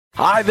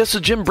Hi, this is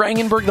Jim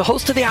Brangenberg, the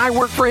host of the I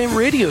Work for Him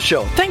radio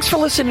show. Thanks for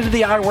listening to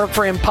the I Work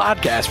for Him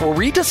podcast, where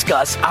we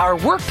discuss our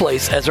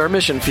workplace as our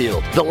mission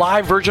field. The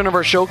live version of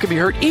our show can be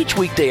heard each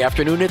weekday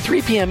afternoon at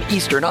 3 p.m.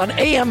 Eastern on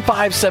AM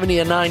 570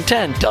 and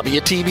 910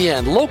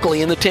 WTBN,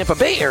 locally in the Tampa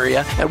Bay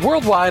area, and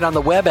worldwide on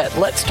the web at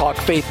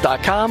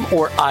letstalkfaith.com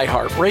or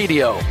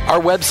iHeartRadio. Our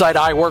website,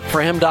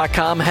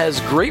 iworkforhim.com, has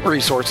great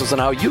resources on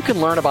how you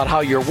can learn about how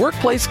your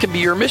workplace can be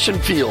your mission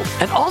field.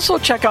 And also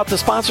check out the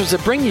sponsors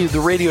that bring you the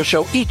radio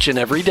show each and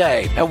every day.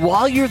 And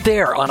while you're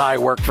there on I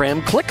Work for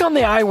Him, click on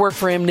the I Work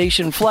for Him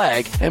Nation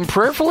flag and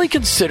prayerfully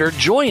consider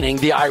joining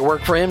the I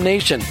Work for Him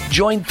Nation.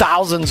 Join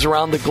thousands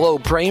around the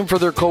globe praying for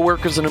their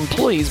coworkers and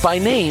employees by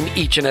name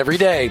each and every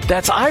day.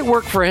 That's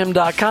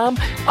iworkforhim.com,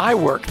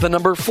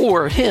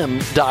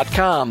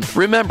 iwork4him.com.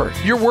 Remember,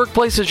 your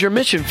workplace is your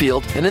mission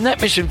field, and in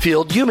that mission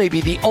field, you may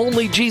be the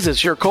only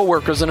Jesus your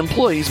coworkers and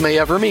employees may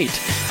ever meet.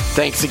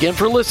 Thanks again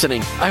for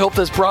listening. I hope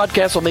this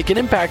broadcast will make an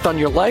impact on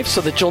your life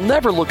so that you'll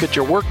never look at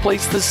your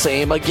workplace the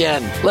same again.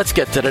 Let's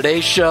get to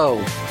today's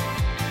show.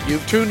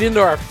 You've tuned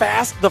into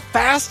the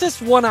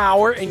fastest 1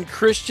 hour in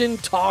Christian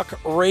talk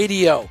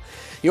radio.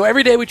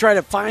 Every day we try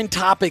to find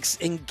topics,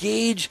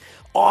 engage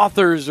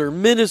authors or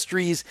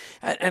ministries,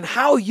 and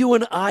how you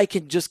and I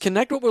can just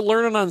connect what we're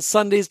learning on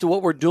Sundays to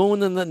what we're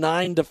doing in the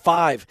 9 to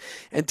 5.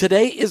 And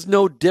today is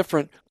no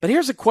different. But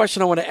here's a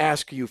question I want to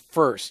ask you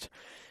first.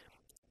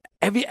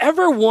 Have you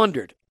ever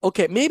wondered,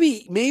 okay,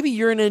 maybe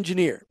you're an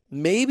engineer.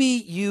 Maybe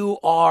you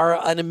are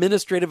an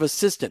administrative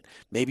assistant.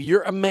 Maybe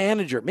you're a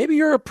manager. Maybe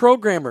you're a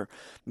programmer.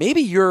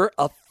 Maybe you're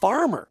a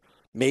farmer.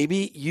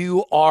 Maybe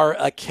you are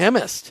a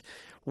chemist.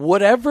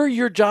 Whatever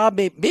your job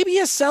may be, maybe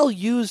you sell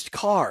used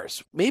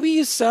cars. Maybe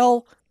you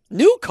sell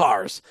new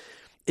cars.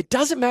 It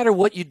doesn't matter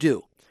what you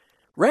do.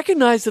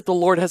 Recognize that the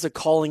Lord has a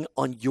calling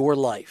on your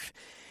life.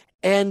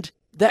 And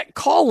that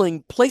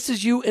calling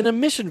places you in a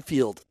mission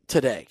field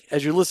today.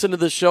 As you listen to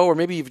this show, or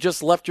maybe you've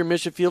just left your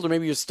mission field, or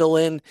maybe you're still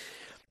in.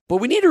 But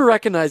we need to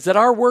recognize that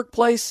our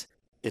workplace,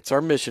 it's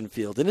our mission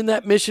field. And in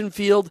that mission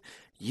field,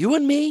 you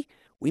and me,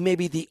 we may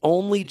be the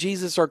only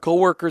Jesus our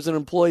coworkers and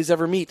employees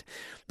ever meet.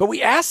 But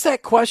we ask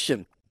that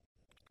question,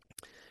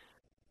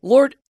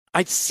 Lord,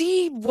 I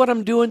see what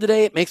I'm doing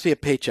today. It makes me a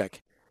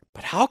paycheck.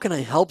 But how can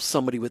I help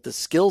somebody with the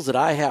skills that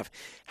I have?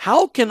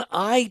 How can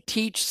I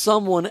teach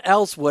someone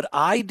else what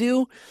I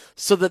do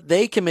so that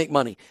they can make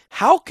money?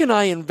 How can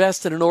I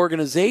invest in an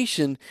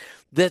organization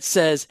that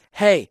says,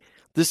 hey,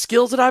 the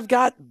skills that I've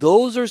got,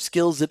 those are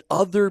skills that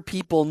other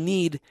people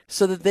need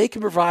so that they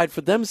can provide for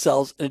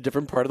themselves in a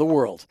different part of the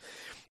world?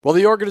 Well,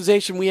 the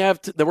organization we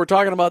have that we're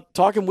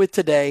talking with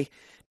today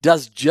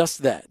does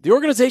just that. The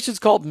organization is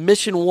called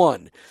Mission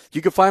One.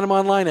 You can find them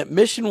online at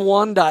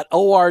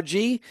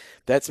mission1.org.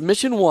 That's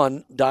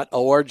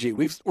mission1.org.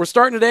 We're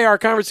starting today our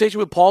conversation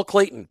with Paul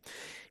Clayton.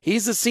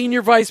 He's the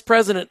senior vice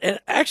president, and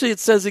actually it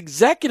says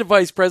executive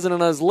vice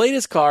president on his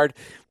latest card,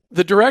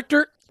 the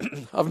director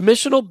of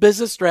missional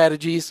business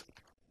strategies.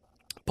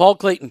 Paul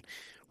Clayton,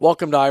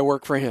 welcome to I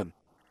Work for Him.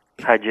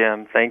 Hi,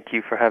 Jim. Thank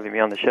you for having me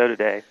on the show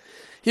today.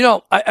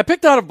 I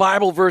picked out a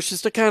Bible verse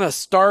just to kind of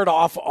start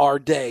off our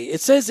day.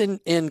 It says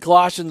in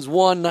Colossians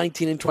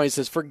 1:19 and 20, it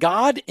says, "For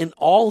God in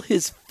all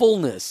his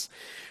fullness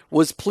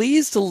was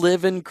pleased to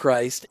live in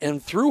Christ,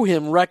 and through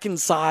him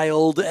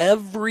reconciled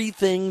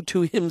everything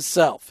to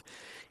himself.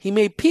 He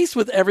made peace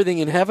with everything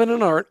in heaven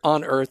and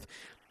on earth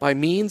by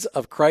means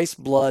of Christ's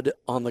blood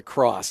on the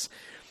cross."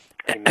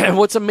 And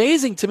what's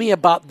amazing to me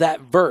about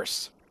that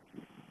verse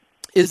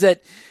is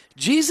that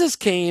Jesus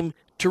came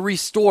to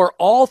restore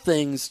all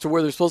things to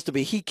where they're supposed to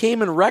be. He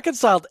came and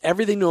reconciled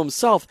everything to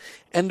himself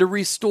and to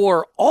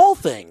restore all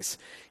things.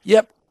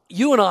 Yet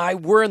you and I,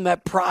 we're in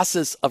that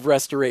process of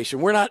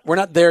restoration. We're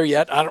not there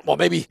yet.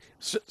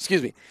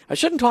 Excuse me. I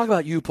shouldn't talk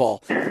about you,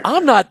 Paul.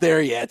 I'm not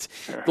there yet.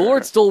 The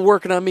Lord's still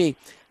working on me.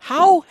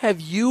 How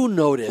have you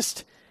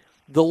noticed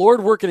the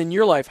Lord working in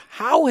your life?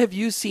 How have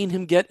you seen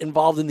him get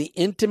involved in the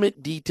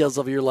intimate details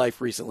of your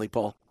life recently,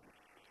 Paul?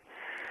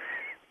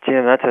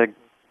 Jim, that's a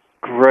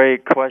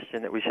great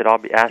question that we should all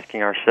be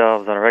asking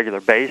ourselves on a regular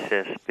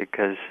basis,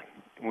 because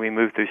we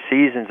move through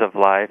seasons of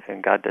life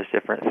and God does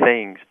different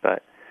things.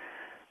 But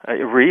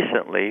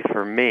recently,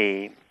 for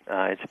me,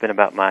 it's been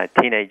about my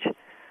teenage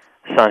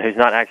son, who's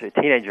not actually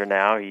a teenager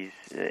now. He's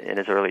in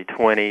his early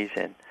 20s,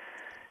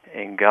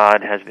 and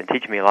God has been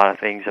teaching me a lot of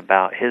things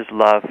about his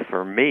love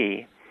for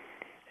me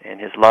and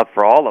his love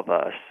for all of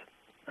us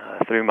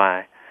through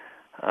my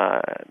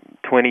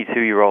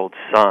 22-year-old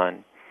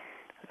son.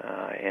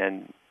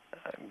 And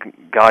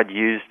God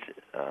used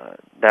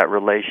that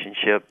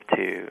relationship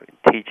to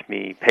teach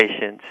me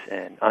patience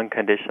and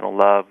unconditional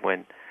love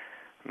when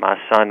my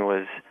son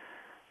was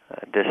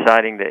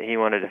deciding that he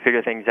wanted to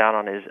figure things out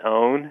on his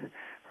own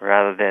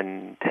rather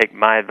than take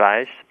my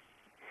advice.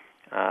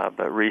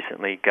 But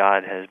recently,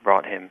 God has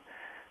brought him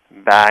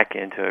back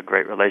into a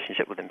great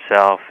relationship with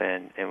himself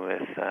and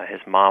with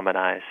his mom and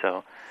I.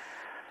 So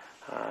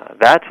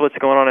that's what's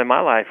going on in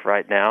my life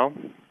right now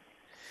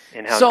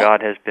and how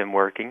God has been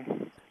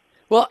working.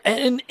 Well,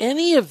 in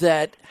any of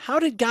that, how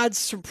did God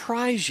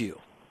surprise you?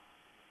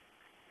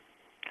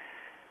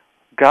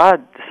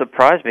 God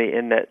surprised me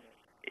in that,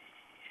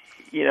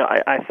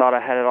 I thought I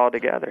had it all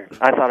together.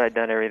 I thought I'd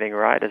done everything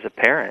right as a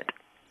parent.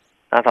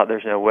 I thought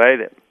there's no way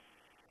that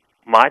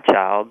my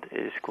child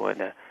is going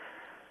to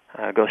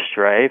go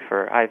stray,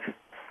 for I've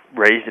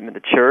raised him in the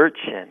church,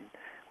 and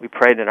we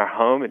prayed in our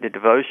home and did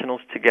devotionals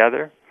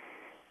together.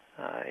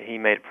 He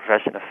made a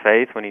profession of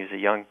faith when he was a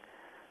young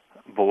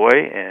boy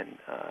and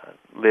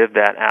lived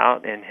that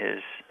out in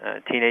his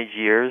teenage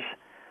years.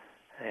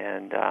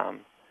 And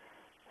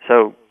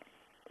so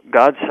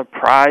God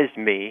surprised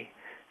me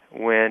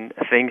when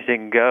things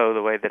didn't go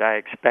the way that I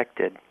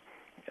expected.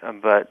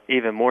 But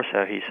even more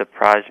so, he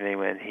surprised me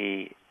when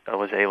he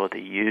was able to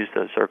use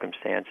those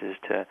circumstances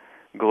to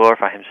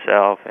glorify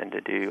himself and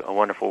to do a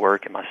wonderful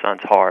work in my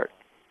son's heart.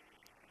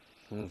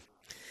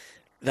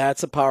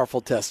 That's a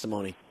powerful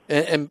testimony.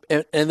 And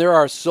there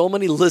are so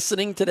many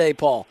listening today,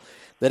 Paul,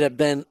 that have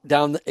been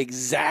down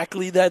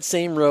exactly that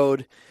same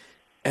road,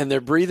 and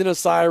they're breathing a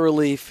sigh of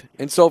relief.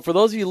 And so for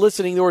those of you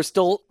listening who are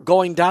still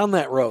going down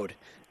that road,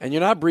 and you're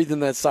not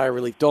breathing that sigh of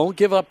relief, don't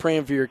give up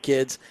praying for your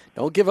kids.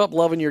 Don't give up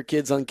loving your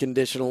kids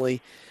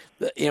unconditionally.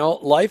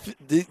 Life,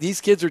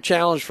 these kids are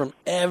challenged from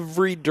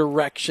every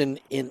direction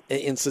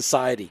in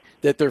society,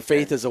 that their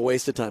faith is a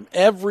waste of time.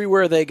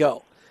 Everywhere they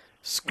go.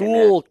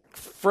 School, Amen.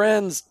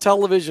 Friends,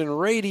 television,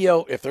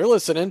 radio, if they're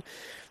listening,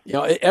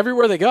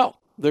 everywhere they go,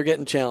 they're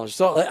getting challenged.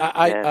 So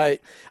I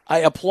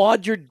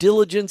applaud your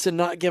diligence in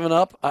not giving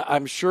up.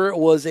 I'm sure it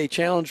was a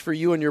challenge for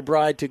you and your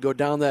bride to go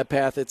down that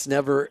path. It's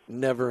never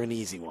an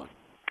easy one.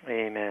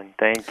 Amen.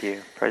 Thank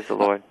you. Praise the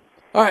Lord.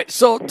 All right.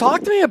 So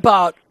talk to me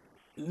about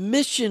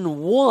Mission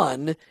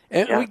One,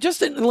 and we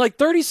just in like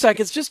 30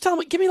 seconds, just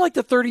give me like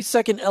the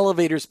 30-second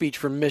elevator speech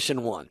for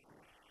Mission One.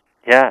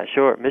 Yeah,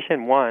 sure.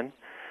 Mission One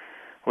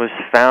was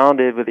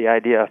founded with the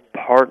idea of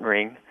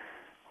partnering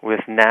with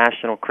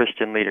national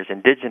Christian leaders,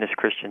 indigenous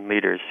Christian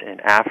leaders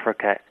in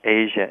Africa,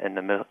 Asia, and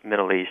the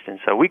Middle East. And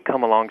so we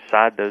come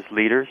alongside those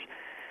leaders,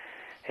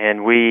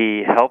 and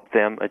we help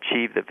them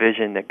achieve the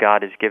vision that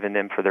God has given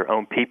them for their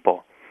own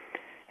people.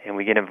 And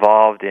we get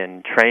involved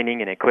in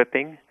training and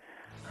equipping,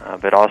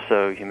 but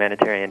also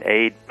humanitarian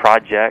aid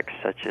projects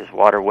such as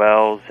water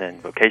wells and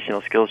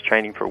vocational skills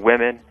training for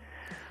women,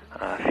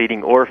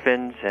 feeding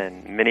orphans,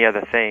 and many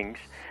other things.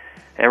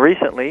 And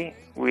recently,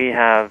 we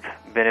have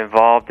been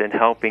involved in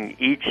helping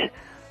each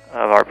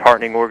of our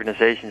partnering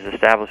organizations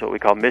establish what we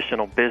call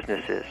missional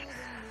businesses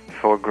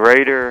for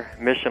greater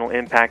missional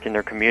impact in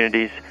their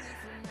communities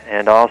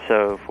and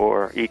also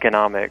for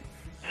economic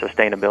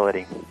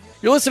sustainability.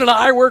 You're listening to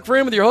I Work for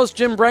Him with your host,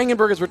 Jim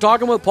Brangenberg, as we're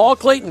talking with Paul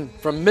Clayton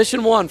from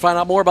Mission One. Find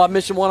out more about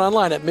Mission One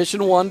online at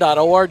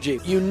missionone.org.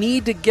 You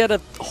need to get a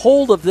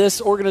hold of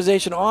this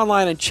organization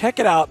online and check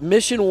it out,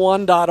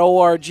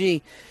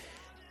 missionone.org.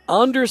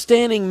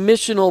 Understanding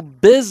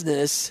missional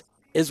business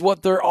is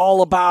what they're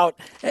all about.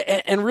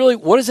 And really,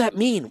 what does that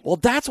mean? Well,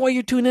 that's why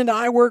you tune into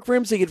I Work for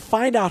Him, so you can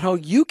find out how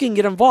you can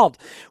get involved.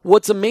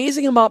 What's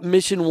amazing about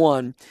Mission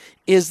One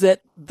is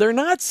that they're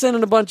not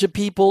sending a bunch of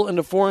people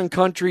into foreign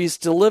countries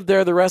to live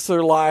there the rest of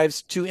their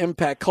lives to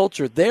impact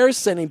culture. They're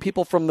sending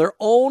people from their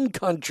own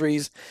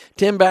countries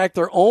to impact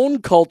their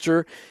own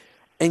culture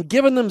and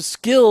giving them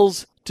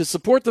skills to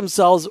support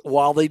themselves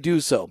while they do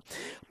so.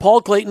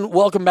 Paul Clayton,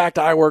 welcome back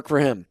to I Work for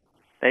Him.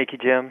 Thank you,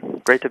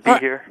 Jim. Great to be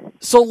here.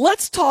 So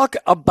let's talk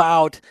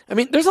about,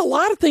 there's a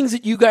lot of things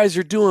that you guys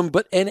are doing,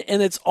 but and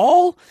it's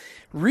all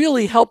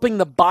really helping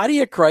the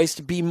body of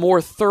Christ be more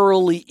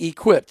thoroughly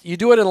equipped. You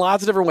do it in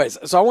lots of different ways.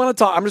 So I want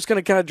to talk, I'm just going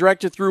to kind of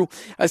direct you through.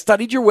 I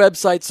studied your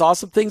website, saw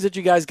some things that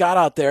you guys got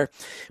out there.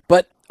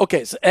 But,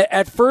 okay, so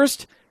at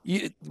first,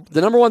 the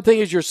number one thing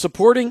is you're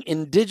supporting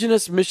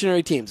indigenous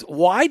missionary teams.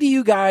 Why do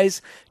you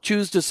guys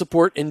choose to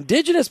support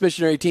indigenous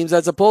missionary teams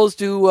as opposed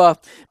to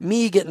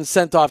me getting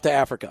sent off to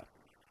Africa?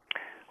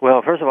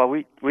 Well, first of all,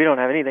 we don't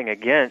have anything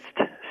against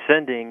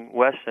sending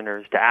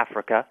Westerners to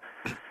Africa.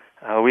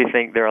 We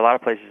think there are a lot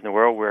of places in the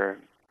world where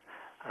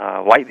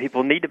white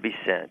people need to be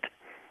sent,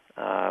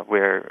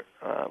 where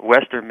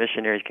Western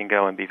missionaries can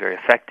go and be very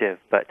effective.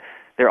 But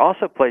there are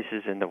also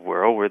places in the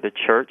world where the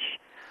church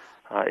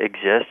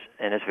exists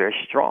and is very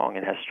strong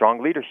and has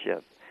strong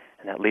leadership.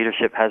 And that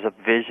leadership has a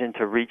vision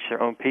to reach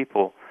their own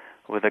people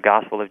with the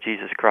gospel of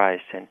Jesus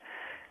Christ. And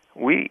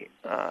we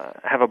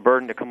have a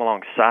burden to come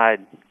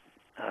alongside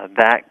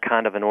that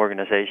kind of an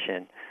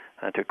organization,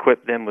 to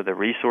equip them with the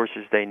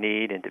resources they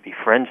need and to be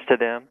friends to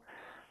them,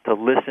 to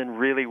listen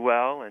really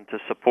well and to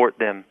support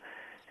them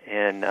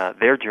in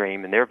their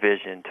dream and their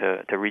vision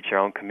to reach their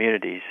own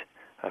communities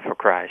for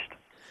Christ.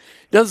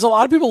 There's a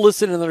lot of people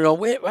listening and they're going,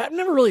 wait, I've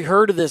never really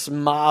heard of this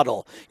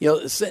model.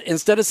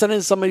 Instead of sending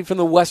somebody from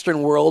the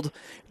Western world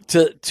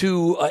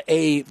to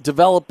a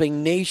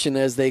developing nation,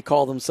 as they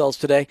call themselves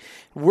today,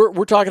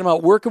 we're talking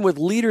about working with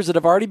leaders that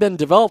have already been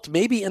developed,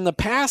 maybe in the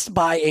past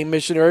by a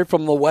missionary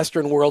from the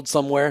Western world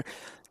somewhere.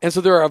 And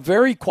so they're a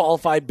very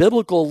qualified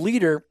biblical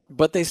leader,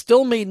 but they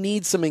still may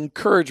need some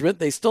encouragement.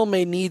 They still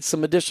may need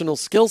some additional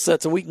skill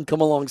sets, and we can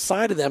come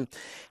alongside of them.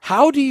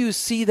 How do you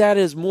see that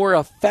as more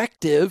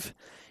effective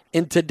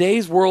in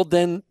today's world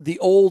than the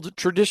old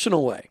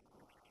traditional way?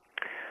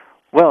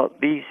 Well,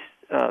 these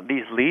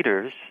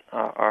leaders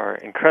are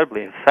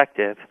incredibly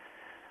effective,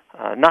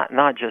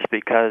 not just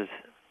because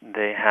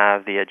they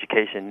have the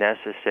education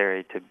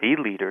necessary to be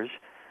leaders,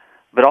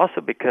 but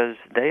also because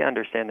they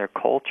understand their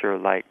culture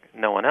like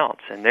no one else,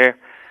 and they're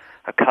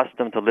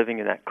accustomed to living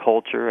in that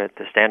culture at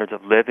the standards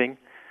of living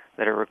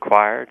that are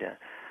required.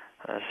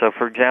 So,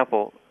 for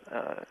example,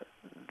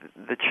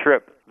 the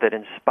trip that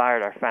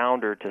inspired our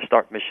founder to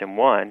start Mission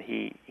One,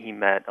 he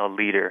met a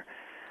leader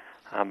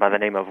by the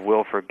name of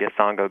Wilfred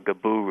Githongo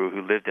Gaburu,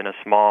 who lived in a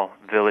small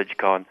village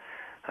called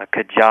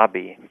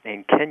Kajabi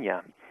in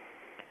Kenya.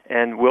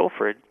 And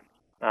Wilfred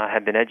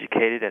had been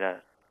educated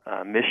at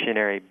a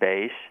missionary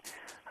base,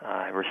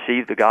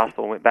 received the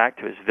gospel, went back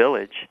to his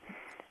village.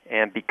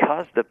 And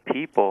because the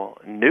people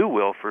knew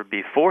Wilfred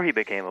before he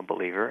became a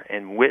believer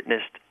and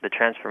witnessed the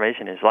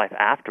transformation in his life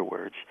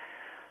afterwards,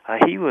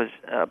 he was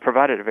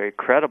provided a very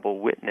credible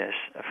witness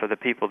for the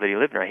people that he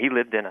lived around. He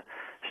lived in a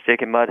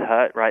stick and mud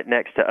hut right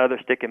next to other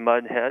stick and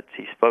mud huts.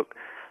 He spoke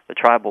the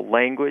tribal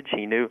language.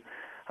 He knew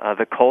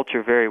the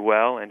culture very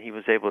well, and he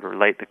was able to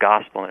relate the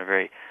gospel in a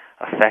very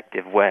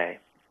effective way.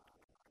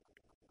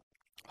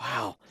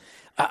 Wow.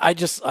 I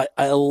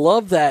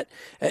love that.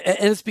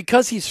 And it's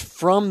because he's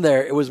from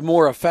there, it was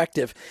more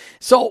effective.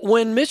 So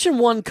when Mission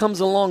One comes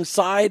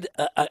alongside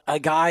a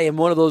guy in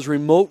one of those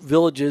remote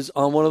villages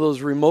on one of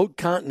those remote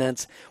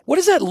continents, what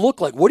does that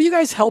look like? What are you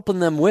guys helping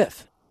them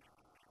with?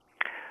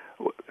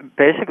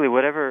 Basically,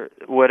 whatever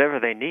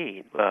they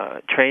need,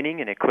 training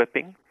and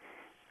equipping.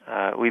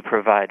 We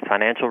provide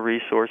financial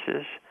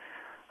resources.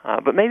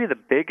 But maybe the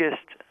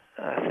biggest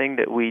thing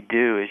that we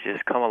do is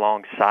just come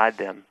alongside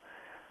them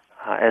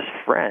as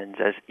friends,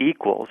 as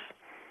equals.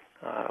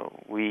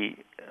 We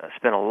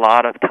spend a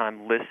lot of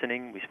time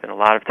listening. We spend a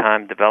lot of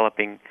time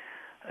developing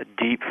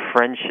deep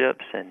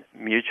friendships and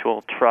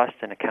mutual trust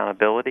and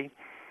accountability.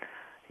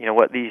 You know,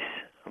 what these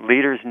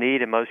leaders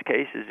need in most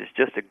cases is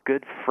just a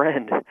good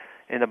friend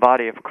in the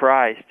body of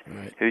Christ,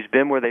 right, who's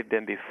been where they've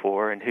been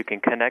before and who can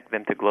connect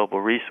them to global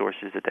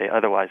resources that they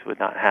otherwise would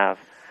not have.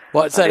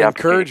 Well, it's that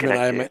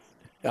encouragement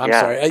I'm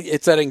sorry.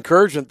 It's that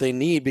encouragement they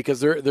need,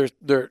 because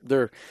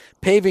they're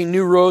paving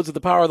new roads with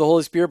the power of the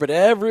Holy Spirit, but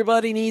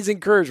everybody needs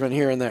encouragement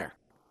here and there.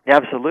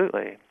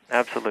 Absolutely.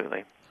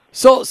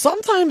 So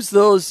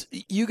sometimes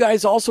you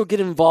guys also get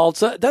involved.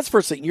 So that's the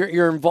first thing.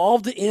 You're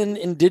involved in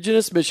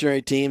indigenous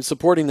missionary teams,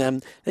 supporting them.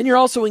 Then you're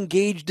also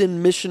engaged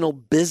in missional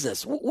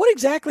business. What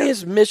exactly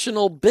is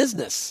missional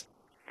business?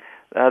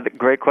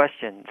 Great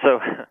question.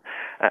 So,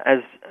 as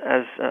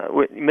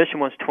Mission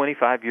One's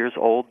 25 years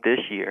old this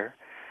year.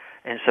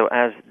 And so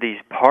as these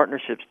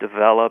partnerships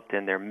developed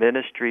and their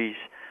ministries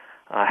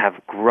have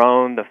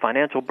grown, the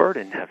financial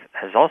burden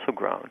has also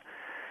grown.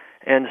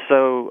 And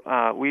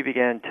so we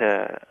began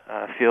to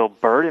feel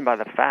burdened by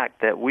the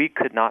fact that we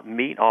could not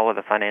meet all of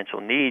the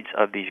financial needs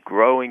of these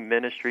growing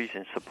ministries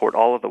and support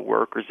all of the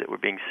workers that were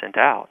being sent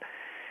out.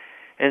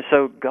 And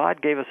so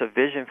God gave us a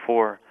vision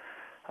for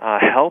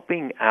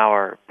helping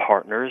our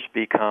partners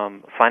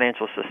become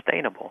financially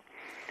sustainable.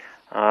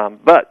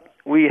 But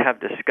we have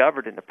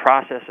discovered in the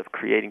process of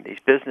creating these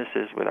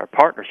businesses with our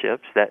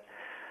partnerships that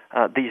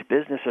these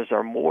businesses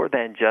are more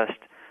than just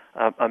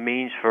a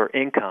means for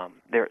income.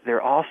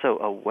 They're also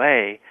a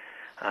way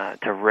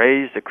to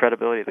raise the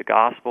credibility of the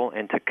gospel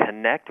and to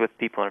connect with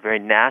people in a very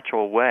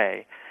natural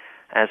way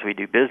as we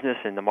do business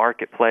in the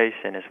marketplace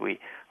and as we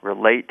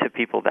relate to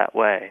people that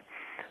way.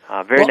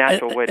 Very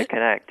natural way to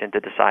connect and to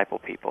disciple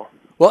people.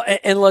 Well,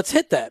 and let's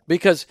hit that,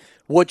 because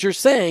what you're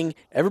saying,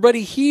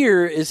 everybody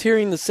here is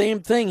hearing the same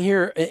thing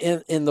here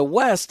in the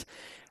West.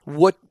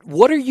 What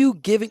are you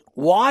giving?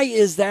 Why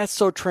is that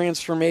so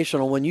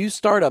transformational? When you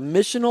start a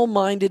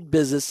missional-minded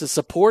business to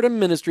support a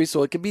ministry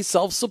so it can be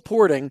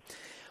self-supporting,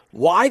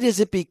 why does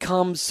it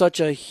become such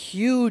a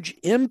huge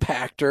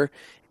impactor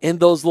in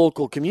those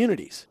local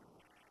communities?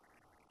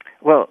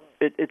 Well,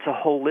 it's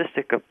a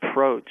holistic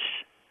approach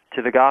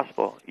to the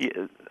gospel.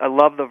 I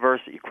love the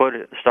verse that you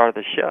quoted at the start of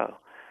the show.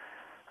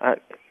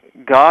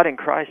 God in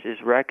Christ is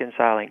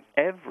reconciling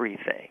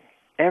everything.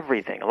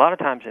 A lot of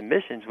times in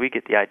missions, we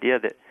get the idea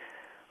that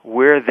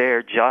we're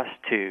there just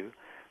to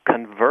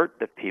convert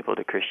the people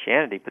to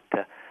Christianity,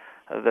 but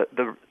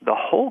the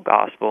whole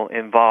gospel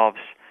involves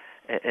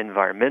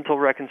environmental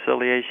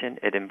reconciliation.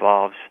 It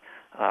involves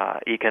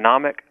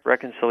economic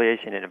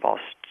reconciliation. It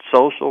involves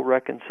social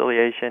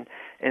reconciliation,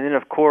 and then,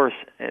 of course,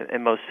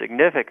 and most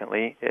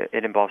significantly,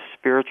 it involves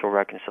spiritual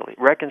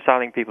reconciliation,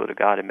 reconciling people to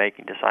God and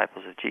making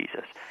disciples of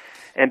Jesus.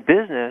 And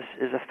business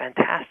is a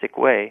fantastic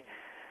way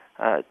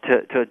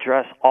to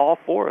address all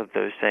four of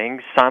those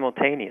things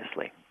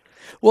simultaneously.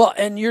 Well,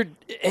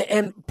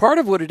 and part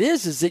of what it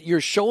is that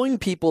you're showing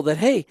people that,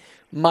 hey,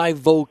 my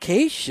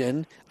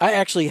vocation, I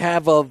actually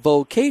have a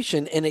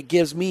vocation, and it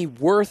gives me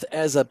worth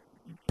as a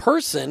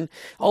person.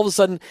 All of a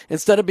sudden,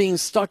 instead of being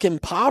stuck in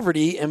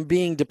poverty and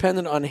being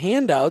dependent on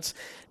handouts,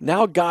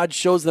 now God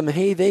shows them,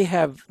 hey, they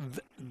have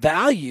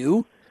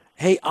value.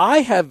 Hey, I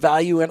have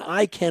value, and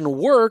I can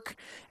work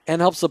and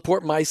help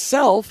support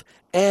myself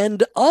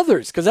and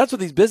others, because that's what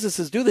these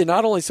businesses do. They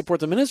not only support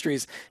the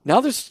ministries,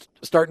 now they're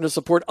starting to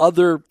support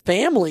other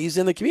families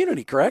in the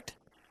community, correct?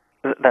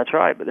 That's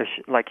right, but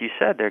like you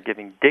said, they're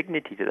giving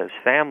dignity to those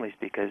families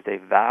because they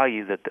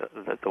value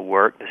the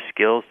work, the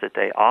skills that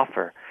they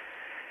offer.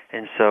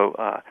 And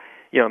so,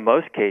 in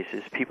most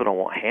cases, people don't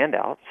want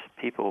handouts.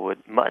 People would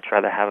much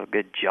rather have a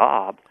good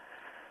job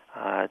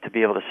to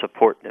be able to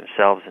support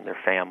themselves and their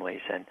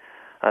families. And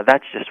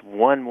that's just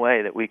one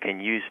way that we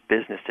can use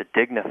business to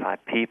dignify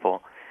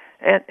people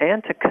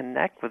and to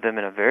connect with them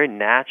in a very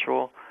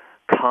natural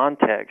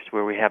context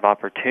where we have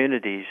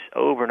opportunities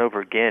over and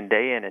over again,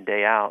 day in and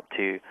day out,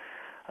 to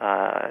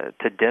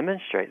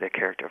demonstrate the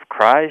character of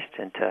Christ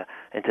and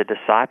to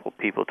disciple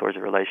people towards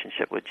a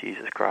relationship with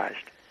Jesus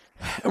Christ.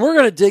 And we're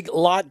going to dig a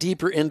lot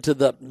deeper into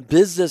the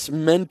business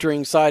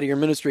mentoring side of your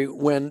ministry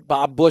when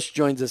Bob Bush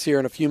joins us here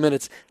in a few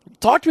minutes.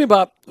 Talk to me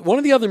about one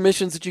of the other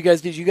missions that you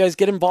guys do. You guys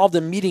get involved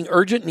in meeting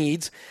urgent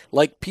needs,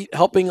 like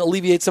helping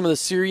alleviate some of the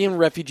Syrian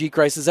refugee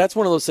crisis. That's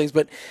one of those things.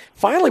 But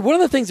finally, one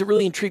of the things that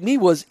really intrigued me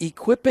was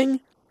equip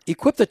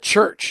the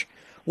church.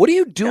 What are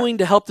you doing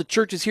to help the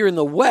churches here in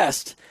the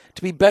West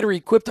to be better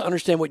equipped to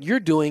understand what you're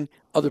doing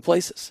other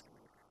places?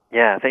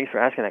 Yeah, thanks for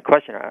asking that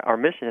question. Our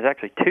mission is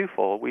actually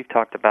twofold. We've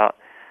talked about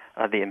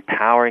the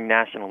empowering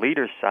national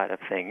leaders side of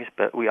things,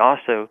 but we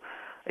also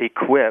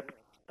equip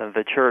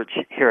the church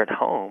here at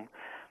home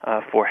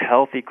for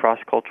healthy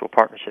cross-cultural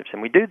partnerships.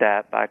 And we do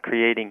that by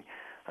creating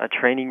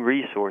training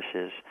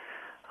resources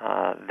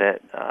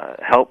that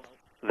help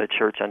the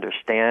church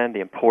understand the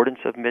importance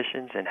of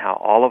missions and how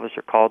all of us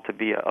are called to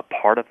be a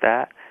part of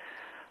that,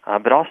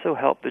 but also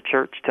help the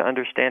church to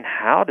understand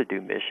how to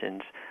do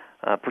missions,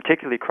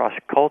 particularly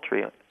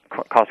cross-culturally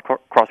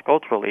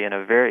in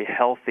a very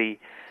healthy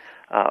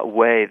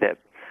way that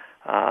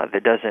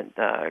doesn't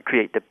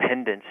create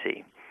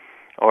dependency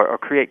or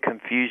create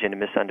confusion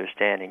and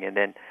misunderstanding. And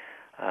then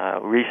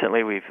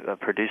recently we've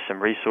produced some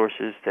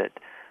resources that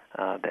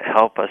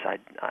help us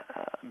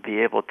be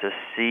able to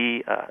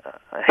see a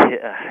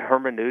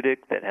hermeneutic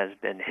that has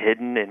been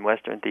hidden in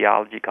Western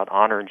theology called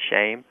honor and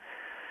shame.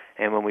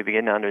 And when we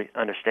begin to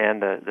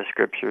understand the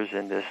scriptures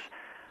in this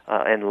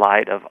in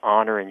light of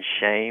honor and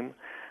shame,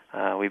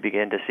 we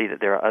begin to see that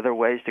there are other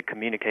ways to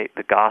communicate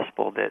the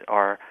gospel that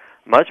are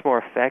much more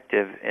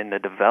effective in the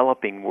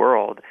developing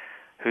world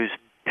whose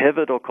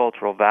pivotal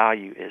cultural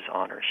value is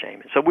honor,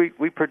 shame. And so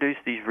we produce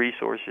these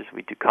resources.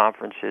 We do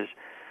conferences.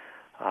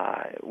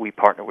 We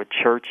partner with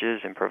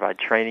churches and provide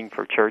training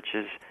for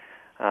churches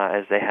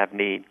as they have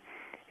need.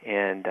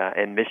 And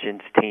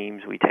missions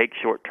teams. We take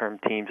short-term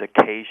teams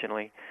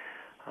occasionally.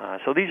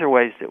 So these are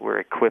ways that we're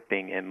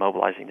equipping and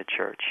mobilizing the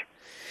church.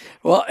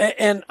 Well,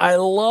 and I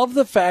love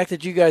the fact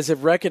that you guys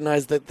have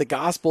recognized that the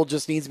gospel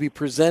just needs to be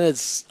presented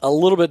a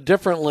little bit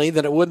differently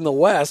than it would in the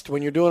West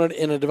when you're doing it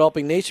in a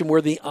developing nation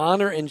where the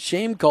honor and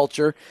shame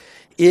culture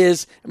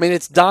is,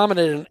 it's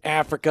dominant in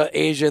Africa,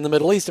 Asia, and the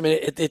Middle East.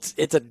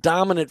 It's a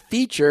dominant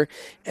feature,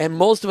 and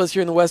most of us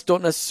here in the West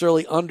don't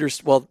necessarily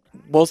understand. Well,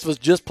 most of us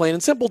just plain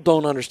and simple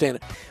don't understand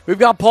it. We've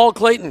got Paul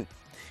Clayton.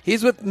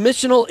 He's with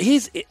Missional.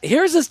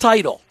 Here's his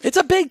title. It's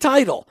a big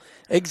title.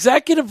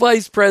 Executive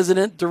Vice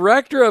President,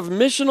 Director of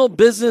Missional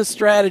Business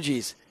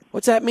Strategies.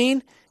 What's that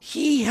mean?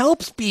 He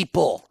helps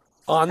people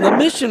on the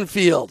mission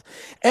field.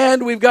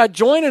 And we've got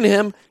joining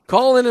him,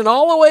 calling in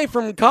all the way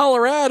from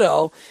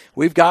Colorado,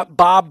 we've got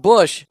Bob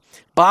Bush.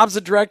 Bob's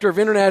the Director of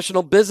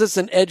International Business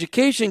and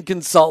Education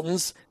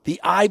Consultants,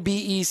 the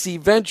IBEC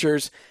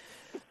Ventures.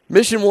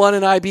 Mission One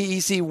and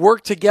IBEC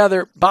work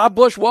together. Bob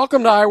Bush,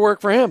 welcome to I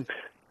Work for Him.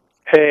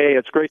 Hey,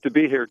 it's great to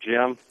be here,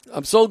 Jim.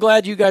 I'm so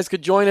glad you guys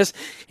could join us.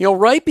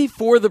 Right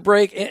before the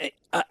break,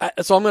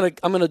 so I'm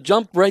gonna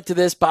jump right to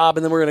this, Bob,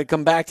 and then we're gonna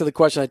come back to the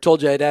question I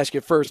told you I'd ask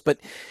you first. But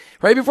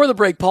right before the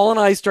break, Paul and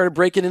I started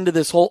breaking into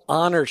this whole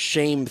honor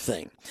shame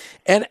thing.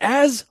 And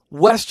as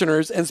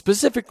Westerners, and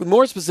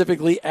more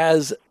specifically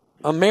as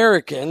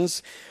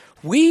Americans,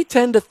 we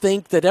tend to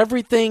think that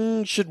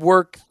everything should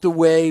work the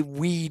way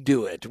we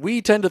do it.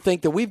 We tend to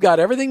think that we've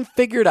got everything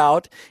figured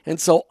out, and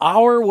so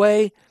our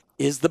way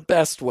is the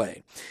best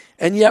way.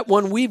 And yet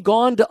when we've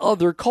gone to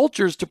other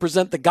cultures to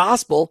present the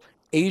gospel,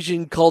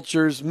 Asian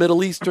cultures,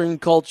 Middle Eastern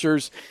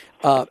cultures,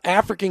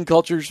 African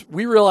cultures,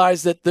 we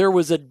realize that there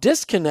was a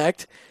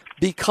disconnect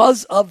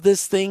because of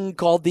this thing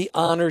called the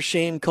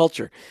honor-shame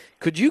culture.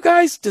 Could you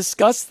guys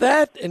discuss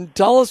that and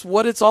tell us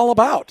what it's all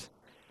about?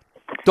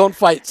 Don't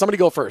fight. Somebody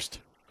go first.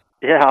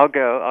 Yeah, I'll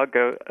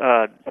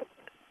go.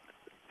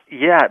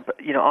 Yeah, but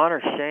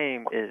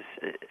honor-shame is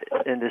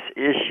in this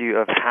issue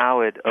of how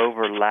it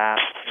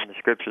overlaps in the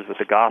scriptures with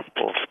the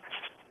gospel.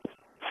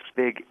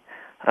 Big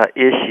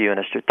issue and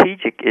a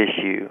strategic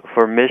issue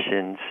for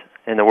missions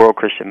in the world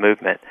Christian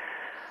movement.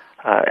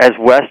 As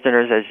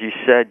Westerners, as you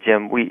said,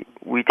 Jim, we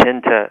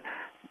tend to,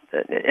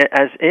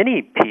 as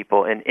any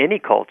people in any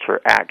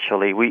culture,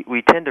 actually,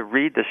 we tend to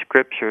read the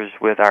scriptures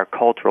with our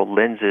cultural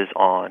lenses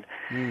on.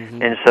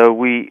 Mm-hmm. And so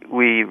we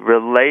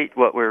relate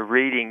what we're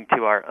reading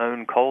to our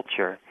own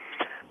culture.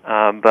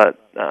 but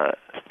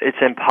it's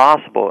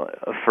impossible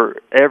for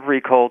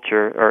every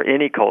culture or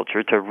any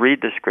culture to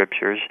read the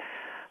Scriptures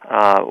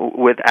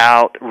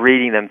without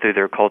reading them through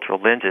their cultural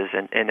lenses.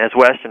 And as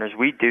Westerners,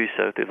 we do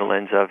so through the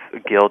lens of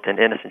guilt and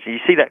innocence. And you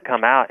see that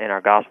come out in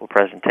our gospel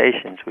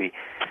presentations. We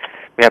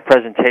have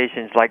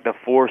presentations like the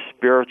 4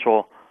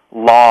 spiritual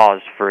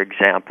laws, for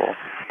example,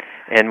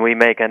 and we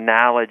make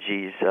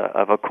analogies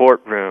of a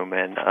courtroom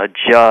and a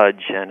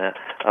judge and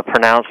a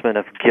pronouncement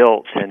of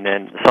guilt and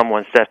then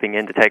someone stepping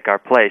in to take our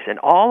place. And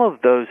all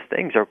of those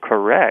things are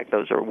correct.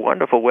 Those are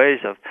wonderful ways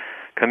of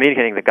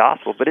communicating the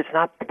gospel, but it's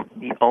not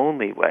the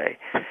only way.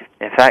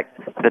 In fact,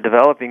 the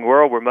developing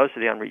world where most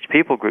of the unreached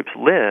people groups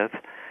live,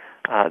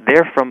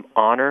 they're from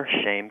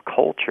honor-shame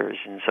cultures.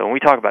 And so when we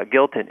talk about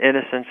guilt and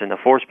innocence and the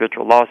 4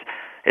 spiritual laws,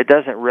 it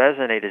doesn't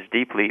resonate as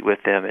deeply with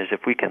them as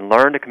if we can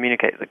learn to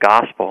communicate the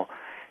gospel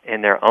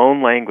in their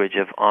own language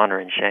of honor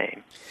and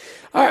shame.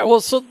 All right,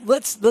 well, so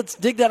let's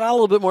dig that out a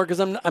little bit more, because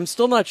I'm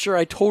still not sure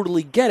I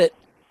totally get it.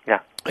 Yeah.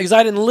 Because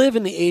I didn't live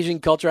in the Asian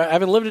culture. I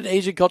haven't lived in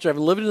Asian culture. I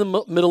haven't lived in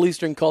the Middle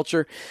Eastern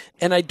culture,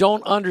 and I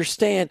don't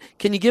understand.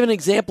 Can you give an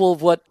example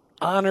of what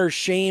honor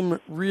shame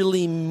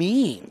really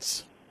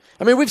means?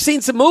 I mean, we've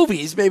seen some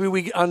movies. Maybe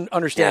we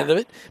understand of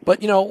it,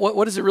 but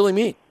what does it really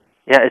mean?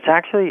 Yeah, it's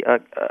actually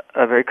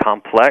a very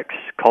complex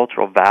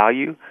cultural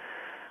value.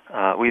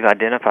 We've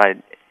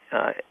identified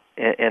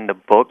in the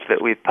book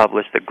that we've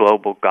published, The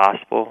Global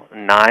Gospel,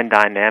 9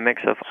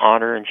 dynamics of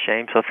honor and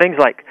shame. So things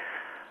like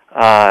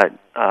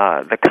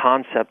the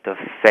concept of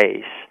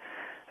face.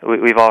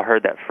 We've all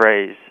heard that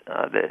phrase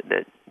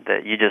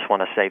that you just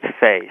want to say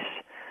face.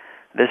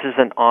 This is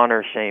an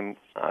honor-shame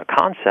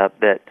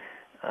concept that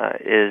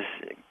is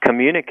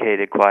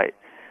communicated quite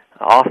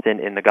often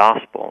in the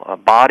gospel.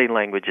 Body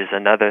language is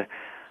another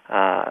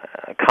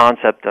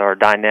concept or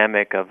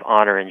dynamic of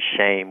honor and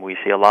shame. We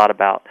see a lot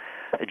about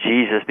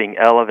Jesus being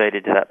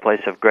elevated to that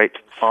place of great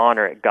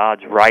honor at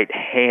God's right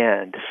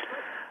hand,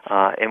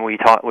 and we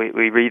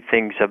read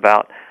things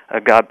about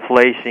God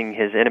placing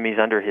His enemies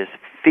under His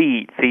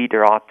feet. Feet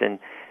are often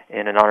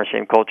in an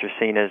honor-shame culture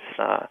seen as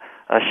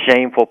a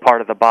shameful part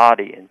of the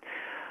body, and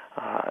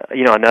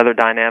another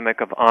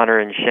dynamic of honor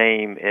and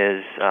shame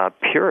is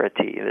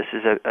purity. This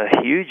is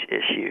a huge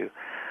issue,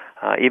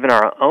 even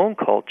our own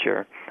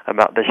culture,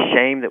 about the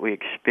shame that we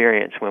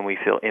experience when we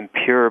feel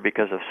impure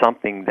because of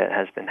something that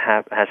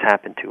has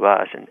happened to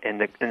us. And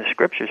the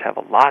Scriptures have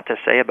a lot to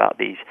say about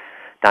these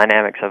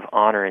dynamics of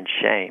honor and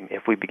shame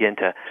if we begin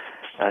to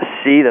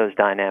see those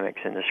dynamics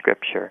in the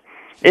Scripture.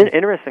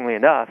 Interestingly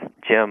enough,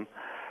 Jim,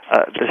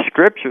 the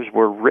Scriptures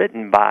were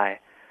written by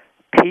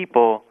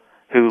people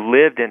who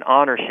lived in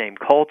honor-shame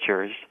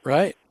cultures,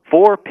 right,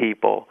 for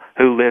people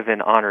who live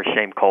in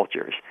honor-shame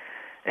cultures.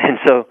 And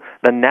so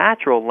the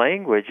natural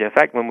language, in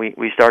fact, when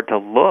we start to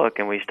look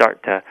and we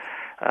start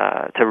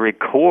to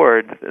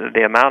record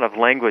the amount of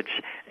language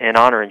in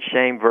honor and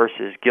shame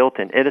versus guilt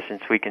and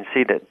innocence, we can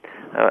see that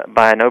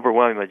by an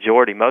overwhelming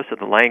majority, most of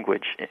the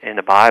language in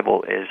the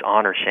Bible is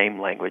honor-shame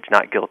language,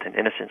 not guilt and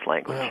innocence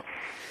language. Wow.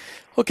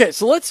 Okay,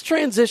 so let's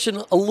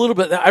transition a little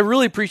bit. I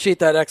really appreciate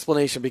that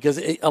explanation, because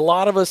a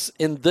lot of us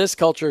in this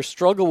culture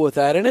struggle with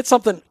that, and it's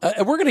something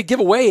we're going to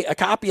give away a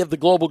copy of the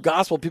Global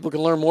Gospel. People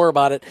can learn more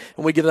about it,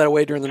 and we give that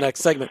away during the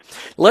next segment.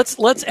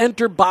 Let's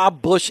enter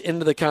Bob Bush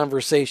into the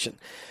conversation.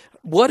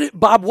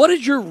 Bob, what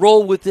is your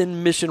role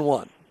within Mission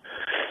One?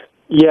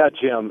 Yeah,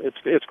 Jim,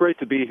 it's great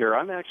to be here.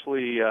 I'm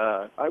actually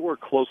I work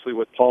closely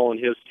with Paul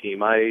and his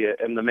team. I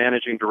am the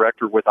managing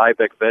director with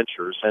IBEC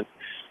Ventures, and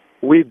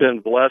we've been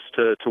blessed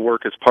to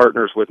work as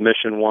partners with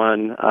Mission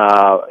One.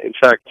 In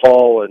fact,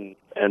 Paul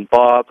and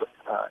Bob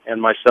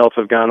and myself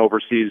have gone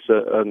overseas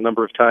a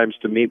number of times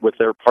to meet with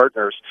their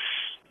partners.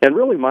 And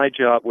really my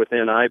job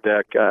within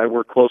IBEC, I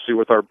work closely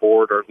with our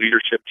board, our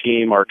leadership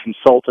team, our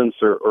consultants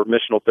or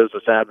missional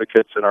business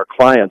advocates, and our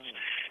clients.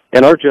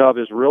 And our job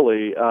is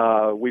really,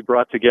 we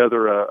brought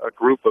together a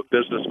group of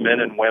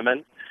businessmen and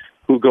women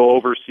who go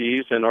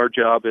overseas, and our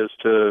job is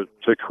to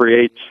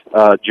create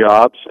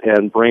jobs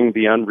and bring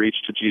the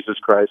unreached to Jesus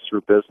Christ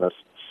through business.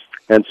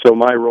 And so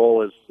my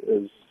role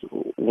is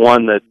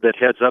one that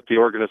heads up the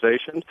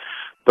organization,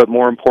 but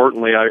more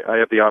importantly, I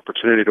have the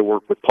opportunity to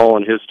work with Paul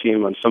and his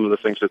team on some of the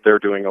things that they're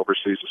doing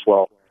overseas as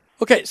well.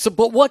 Okay,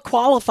 but what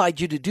qualified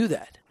you to do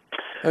that?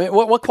 I mean,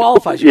 what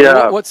qualifies you?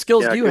 Yeah, what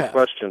skills do you have? Good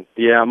question.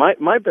 Yeah,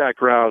 my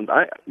background,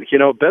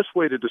 best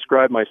way to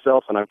describe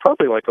myself, and I'm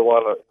probably like a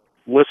lot of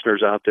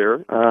listeners out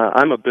there,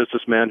 I'm a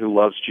businessman who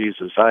loves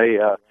Jesus.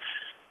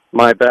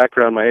 My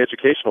background, my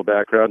educational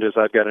background is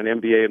I've got an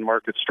MBA in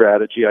market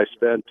strategy. I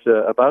spent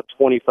about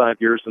 25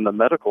 years in the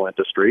medical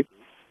industry.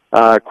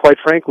 Quite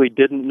frankly,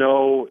 didn't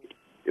know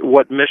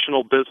what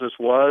missional business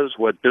was,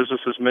 what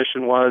business's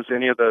mission was,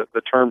 any of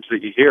the terms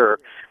that you hear.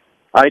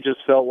 I just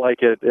felt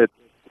like at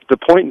the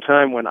point in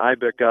time when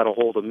IBEC got a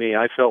hold of me,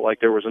 I felt like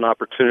there was an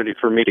opportunity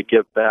for me to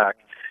give back.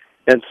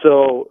 And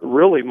so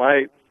really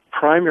my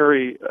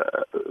primary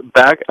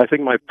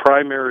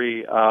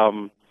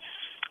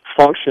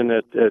function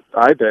at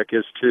IBEC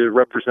is to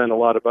represent a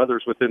lot of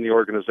others within the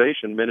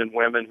organization, men and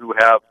women who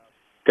have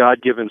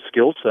God-given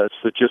skill sets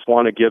that just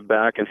want to give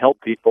back and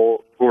help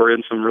people who are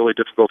in some really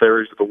difficult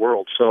areas of the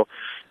world. So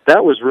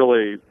that was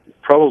really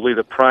probably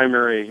the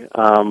primary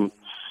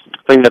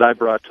thing that I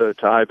brought to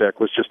IBEC,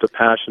 was just a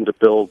passion to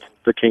build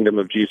the kingdom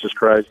of Jesus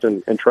Christ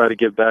and try to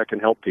give back and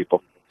help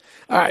people.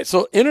 All right,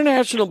 so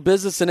International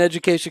Business and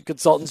Education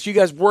Consultants, you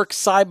guys work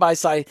side by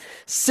side,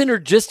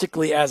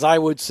 synergistically, as I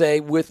would say,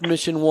 with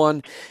Mission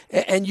One,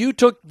 and you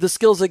took the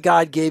skills that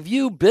God gave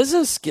you,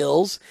 business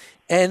skills,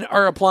 and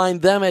are applying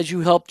them as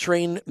you help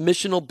train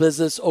missional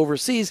business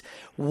overseas.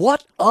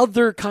 What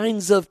other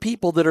kinds of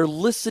people that are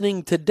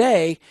listening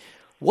today,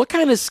 what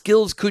kind of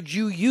skills could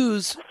you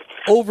use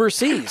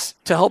overseas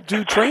to help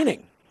do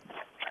training?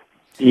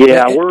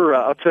 Yeah,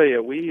 I'll tell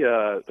you,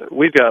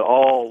 we've got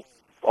all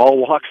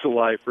walks of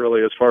life,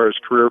 really, as far as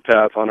career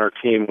path on our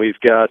team. We've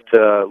got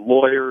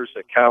lawyers,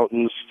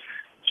 accountants,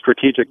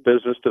 strategic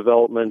business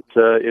development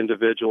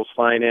individuals,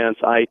 finance,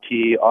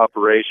 IT,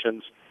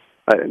 operations,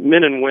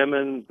 men and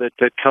women that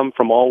come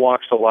from all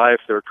walks of life.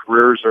 Their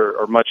careers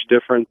are much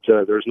different.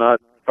 There's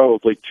not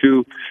probably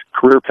two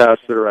career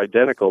paths that are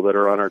identical that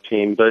are on our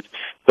team. But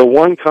the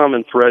one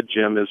common thread,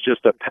 Jim, is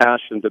just a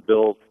passion to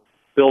build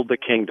the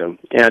kingdom,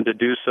 and to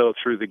do so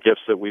through the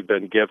gifts that we've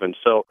been given.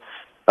 So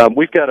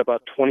we've got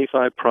about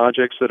 25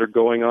 projects that are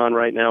going on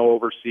right now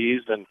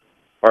overseas, and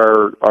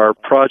our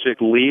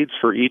project leads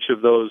for each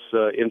of those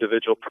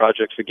individual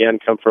projects, again,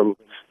 come from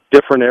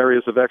different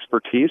areas of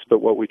expertise,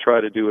 but what we try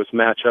to do is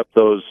match up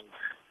those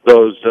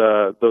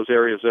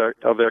areas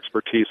of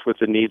expertise with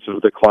the needs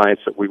of the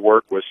clients that we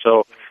work with.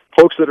 So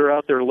folks that are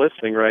out there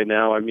listening right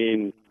now, I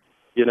mean,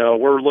 you know,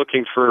 we're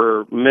looking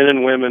for men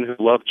and women who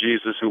love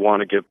Jesus, who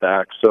want to give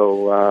back.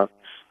 So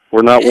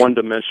we're not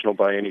one-dimensional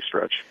by any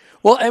stretch.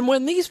 Well, and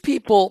when these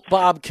people,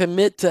 Bob,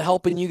 commit to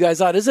helping you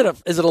guys out, is it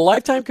a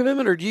lifetime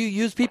commitment, or do you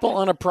use people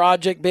on a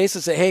project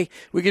basis? Say, hey,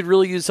 we could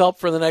really use help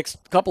for the next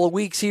couple of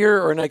weeks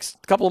here or next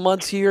couple of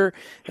months here,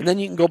 and then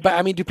you can go back.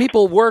 I mean, do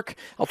people work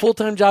a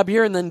full-time job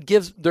here and then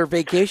give their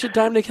vacation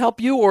time to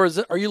help you, or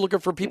are you looking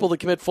for people to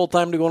commit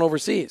full-time to going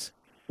overseas?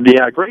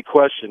 Yeah, great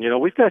question. You know,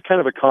 we've got kind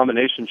of a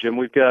combination, Jim.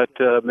 We've got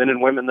men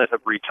and women that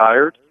have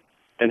retired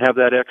and have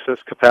that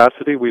excess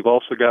capacity. We've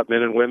also got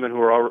men and women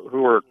who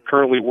are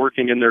currently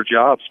working in their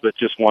jobs but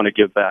just want to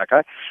give back.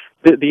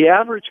 The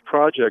average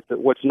project,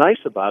 what's nice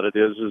about it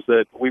is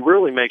that we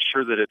really make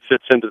sure that it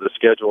fits into the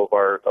schedule of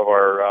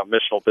our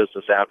missional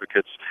business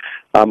advocates.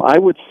 I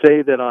would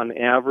say that on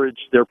average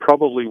they're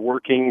probably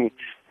working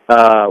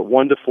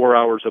 1 to 4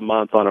 hours a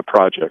month on a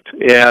project.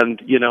 And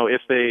you know,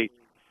 if the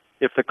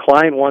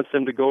client wants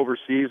them to go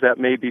overseas, that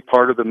may be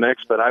part of the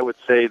mix. But I would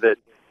say that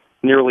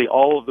nearly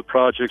all of the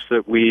projects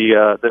that we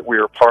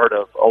are part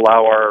of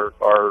allow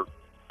our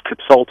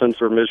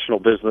consultants or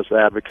missional business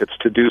advocates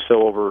to do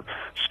so over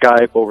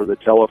Skype, over the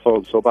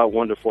telephone. So about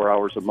 1 to 4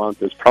 hours a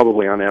month is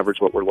probably on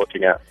average what we're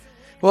looking at.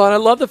 Well, and I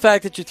love the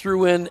fact that you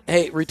threw in,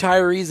 hey,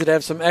 retirees that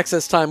have some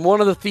excess time.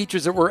 One of the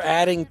features that we're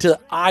adding to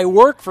I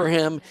Work for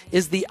Him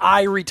is the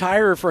I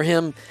Retire for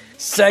Him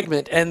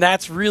segment. And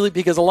that's really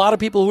because a lot of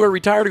people who are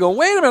retired are going,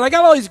 wait a minute, I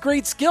got all these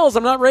great skills.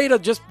 I'm not ready to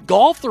just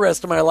golf the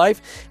rest of my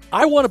life.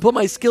 I want to put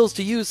my skills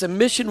to use. And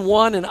Mission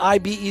One and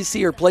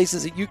IBEC are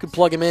places that you can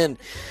plug them in.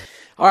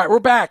 All right, we're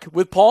back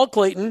with Paul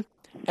Clayton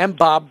and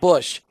Bob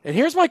Bush. And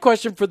here's my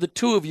question for the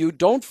two of you.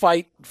 Don't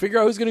fight. Figure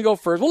out who's going to go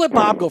first. We'll let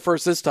Bob go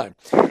first this time.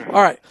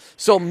 All right.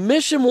 So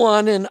Mission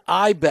One and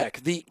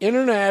IBEC, the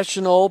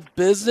International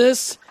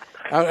Business,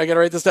 I got to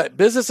write this down,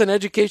 Business and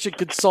Education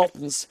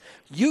Consultants,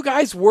 you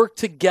guys work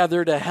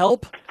together to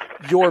help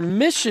your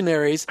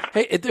missionaries.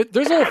 Hey,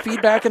 there's a little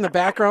feedback in the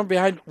background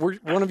behind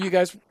one of you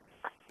guys.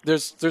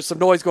 There's some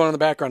noise going on in the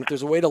background. If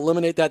there's a way to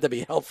eliminate that, that'd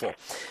be helpful.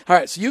 All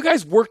right. So you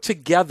guys work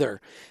together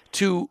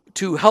to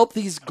help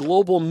these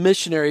global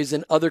missionaries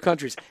in other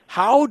countries.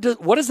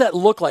 What does that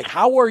look like?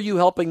 How are you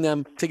helping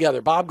them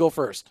together? Bob, go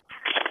first.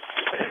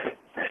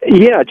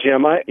 Yeah,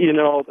 Jim. I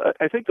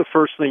think the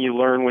first thing you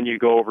learn when you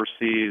go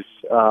overseas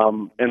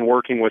and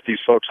working with these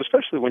folks,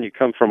 especially when you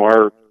come from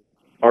our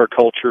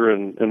culture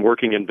and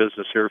working in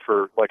business here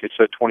for, like I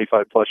said,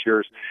 25 plus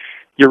years,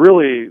 you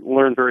really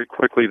learn very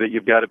quickly that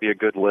you've got to be a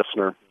good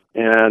listener.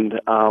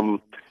 And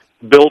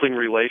building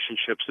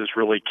relationships is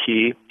really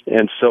key.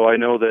 And so I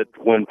know that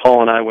when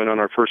Paul and I went on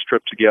our first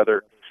trip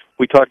together,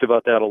 we talked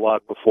about that a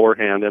lot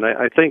beforehand. And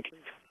I think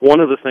one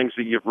of the things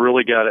that you've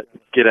really got to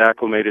get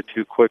acclimated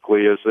to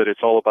quickly is that it's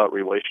all about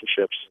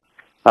relationships.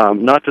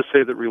 Not to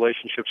say that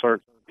relationships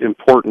aren't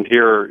important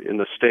here in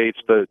the States,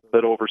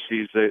 but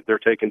overseas they're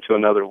taken to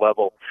another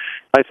level.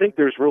 I think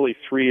there's really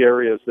three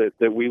areas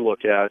that we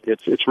look at.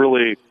 It's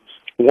really,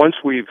 once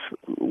we've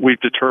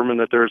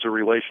determined that there's a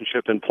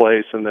relationship in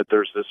place and that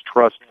there's this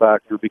trust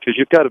factor, because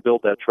you've got to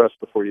build that trust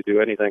before you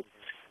do anything,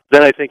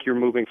 then I think you're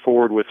moving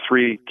forward with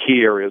three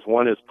key areas.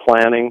 One is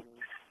planning,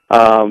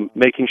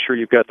 making sure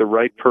you've got the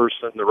right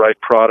person, the right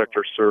product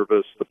or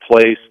service, the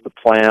place, the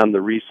plan,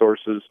 the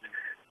resources.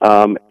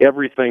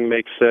 Everything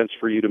makes sense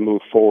for you to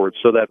move forward.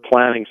 So that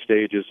planning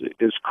stage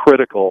is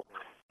critical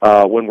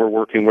when we're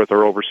working with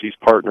our overseas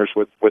partners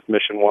with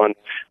Mission One.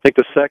 I think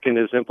the second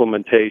is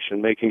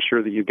implementation, making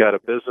sure that you've got a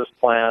business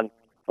plan,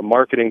 a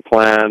marketing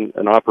plan,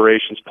 an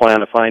operations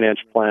plan, a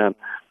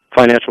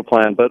financial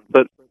plan,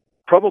 but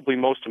probably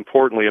most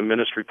importantly, a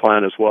ministry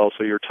plan as well,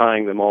 so you're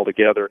tying them all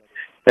together.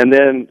 And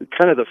then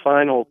kind of the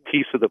final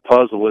piece of the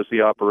puzzle is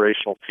the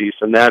operational piece,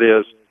 and that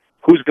is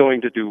who's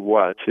going to do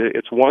what.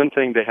 It's one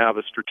thing to have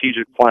a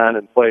strategic plan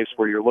in place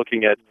where you're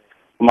looking at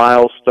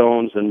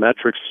milestones and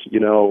metrics,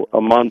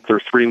 a month or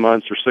 3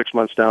 months or 6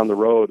 months down the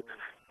road.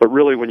 But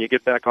really, when you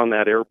get back on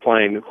that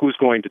airplane, who's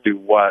going to do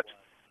what?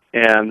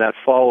 And that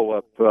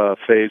follow-up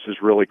phase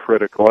is really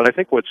critical. And I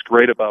think what's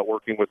great about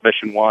working with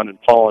Mission One and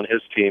Paul and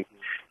his team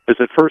is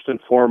that first and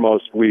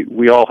foremost,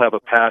 we all have a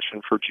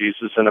passion for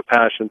Jesus and a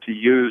passion to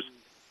use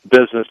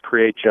business,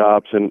 create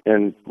jobs,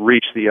 and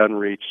reach the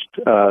unreached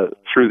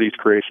through these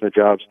creation of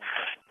jobs.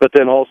 But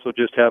then also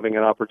just having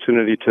an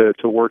opportunity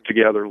to work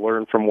together,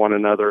 learn from one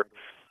another,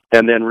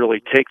 and then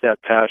really take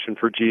that passion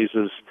for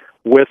Jesus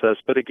with us.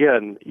 But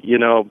again,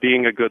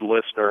 being a good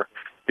listener,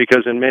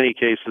 because in many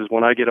cases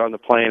when I get on the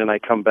plane and I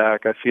come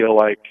back, I feel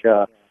like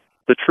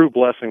the true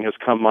blessing has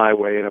come my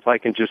way, and if I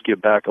can just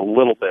give back a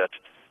little bit,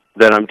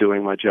 then I'm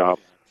doing my job.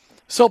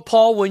 So,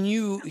 Paul, when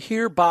you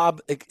hear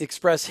Bob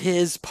express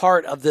his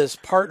part of this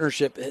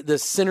partnership,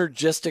 this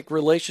synergistic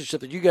relationship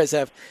that you guys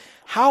have,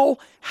 how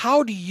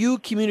do you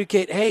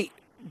communicate, hey,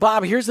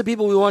 Bob, here's the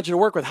people we want you to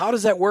work with? How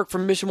does that work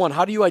from Mission One?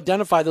 How do you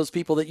identify those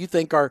people that you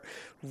think are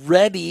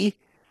ready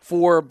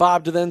for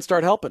Bob to then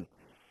start helping?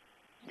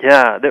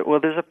 Yeah,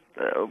 there's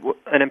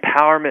an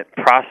empowerment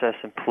process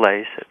in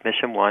place at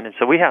Mission One, and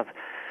so we have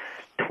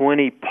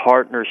 20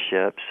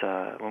 partnerships.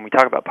 When we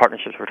talk about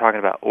partnerships, we're talking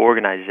about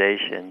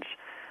organizations,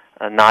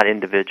 not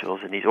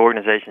individuals, and these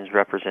organizations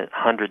represent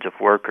hundreds of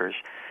workers.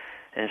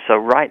 And so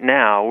right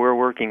now, we're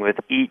working with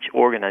each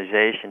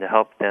organization to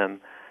help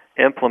them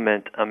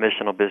implement a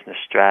missional business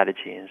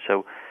strategy. And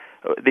so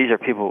these are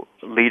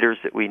leaders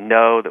that we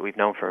know, that we've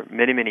known for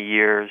many, many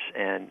years,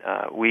 and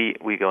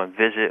we go and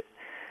visit.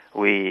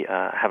 We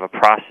have a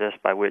process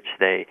by which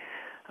they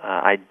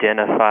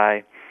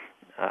identify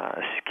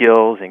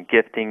skills and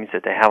giftings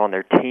that they have on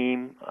their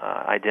team,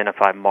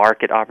 identify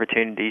market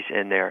opportunities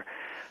in their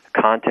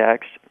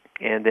context,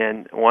 and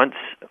then once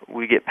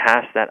we get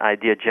past that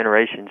idea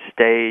generation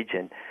stage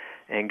and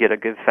get a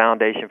good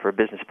foundation for a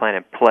business plan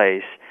in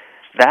place,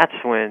 that's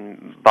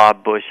when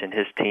Bob Bush and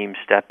his team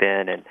step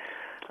in and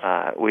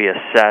we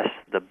assess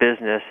the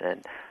business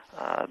and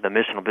the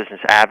missional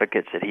business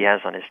advocates that he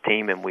has on his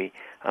team, and we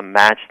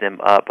match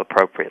them up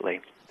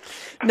appropriately.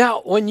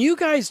 Now, when you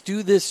guys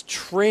do this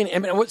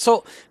training,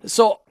 so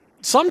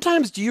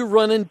sometimes do you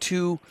run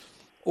into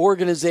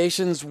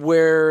organizations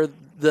where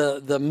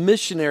the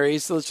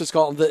missionaries, so let's just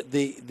call them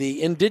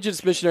the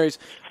indigenous missionaries,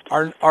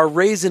 are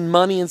raising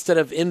money instead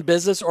of in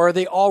business, or are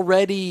they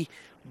already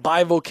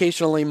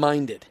bivocationally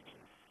minded?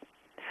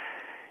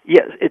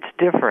 Yes, it's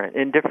different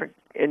in different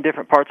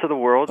parts of the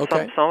world.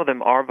 Okay. Some of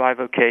them are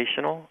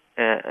bivocational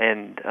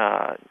and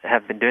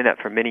have been doing that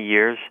for many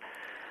years.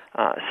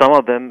 Some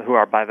of them who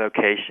are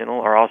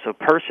bivocational are also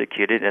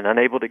persecuted and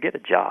unable to get a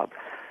job,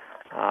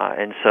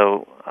 and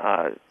so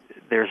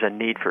there's a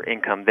need for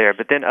income there.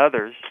 But then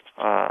others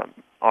have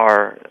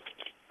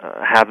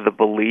the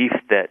belief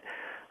that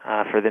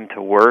for them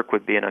to work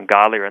would be an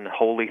ungodly or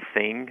unholy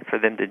thing for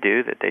them to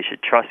do, that they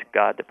should trust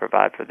God to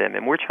provide for them.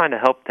 And we're trying to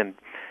help them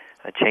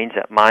change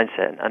that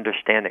mindset and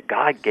understand that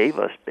God gave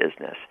us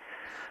business,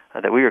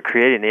 that we were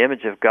created in the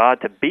image of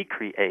God to be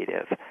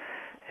creative,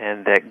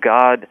 and that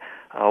God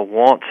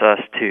wants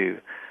us to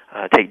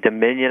take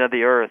dominion of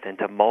the earth and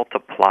to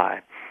multiply.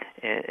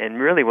 And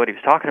really what he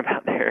was talking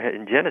about there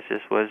in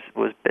Genesis was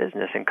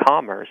business and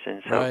commerce.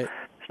 And so Right.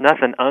 there's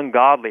nothing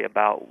ungodly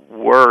about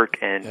work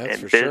and for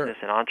business sure.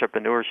 and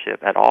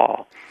entrepreneurship at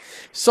all.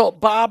 So,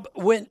 Bob,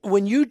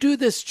 when you do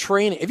this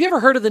training, have you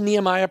ever heard of the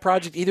Nehemiah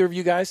Project, either of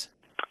you guys?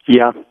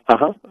 Yeah.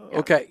 Uh-huh.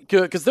 Okay,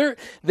 good, because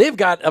they've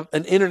got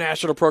an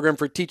international program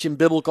for teaching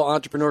biblical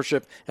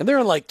entrepreneurship, and they're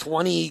in like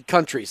 20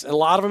 countries, and a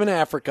lot of them in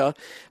Africa.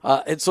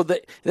 And so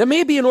that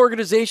may be an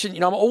organization.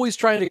 I'm always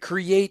trying to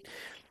create,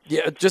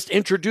 just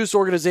introduce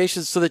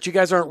organizations so that you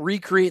guys aren't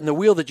recreating the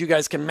wheel, that you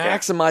guys can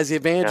maximize the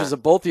advantages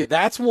of both of you.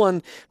 That's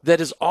one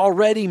that is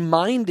already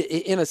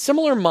in a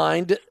similar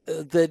mind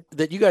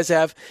that you guys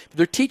have.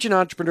 They're teaching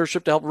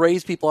entrepreneurship to help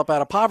raise people up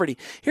out of poverty.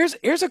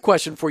 Here's a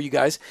question for you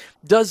guys.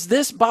 Does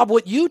this, Bob,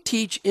 what you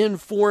teach in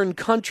foreign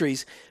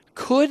countries,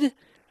 could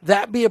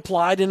that be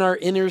applied in our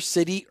inner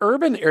city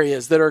urban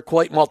areas that are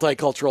quite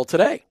multicultural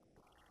today?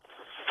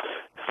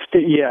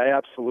 Yeah,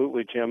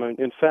 absolutely, Jim.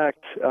 In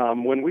fact,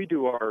 when we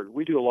do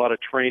a lot of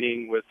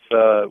training with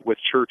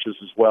churches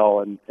as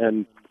well,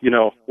 and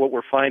what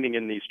we're finding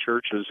in these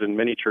churches, in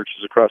many churches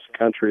across the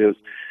country, is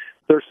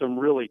there's some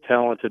really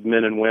talented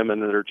men and women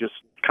that are just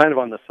kind of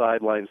on the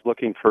sidelines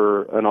looking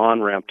for an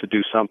on-ramp to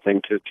do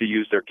something to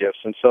use their gifts.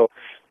 And so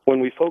when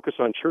we focus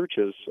on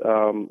churches,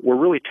 we're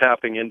really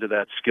tapping into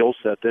that skill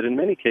set that in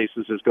many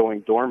cases is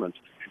going dormant.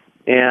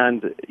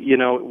 And,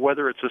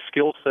 whether it's a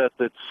skill set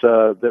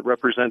that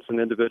represents an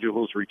individual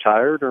who's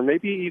retired, or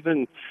maybe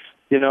even,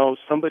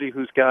 somebody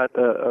who's got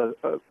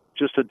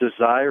just a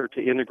desire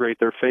to integrate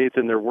their faith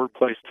in their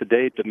workplace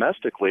today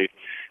domestically,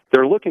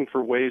 they're looking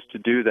for ways to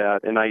do that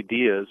and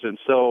ideas. And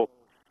so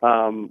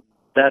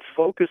that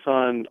focus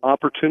on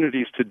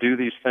opportunities to do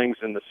these things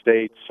in the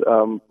States,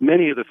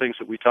 many of the things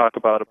that we talk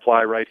about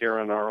apply right here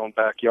in our own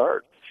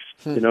backyard.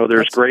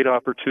 There's great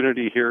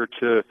opportunity here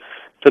to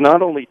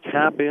not only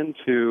tap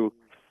into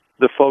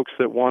the folks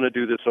that want to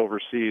do this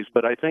overseas,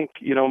 but I think,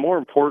 more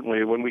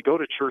importantly, when we go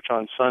to church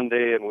on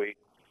Sunday, and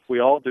we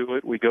all do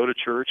it, we go to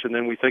church, and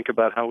then we think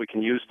about how we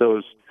can use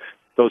those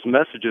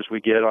messages we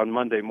get on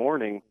Monday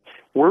morning,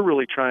 we're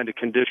really trying to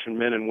condition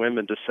men and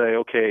women to say,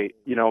 okay,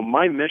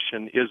 my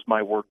mission is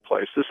my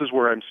workplace. This is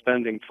where I'm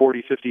spending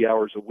 40, 50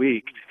 hours a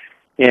week,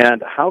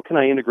 and how can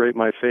I integrate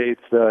my faith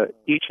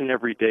each and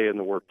every day in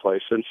the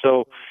workplace? And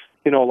so,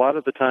 a lot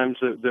of the times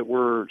that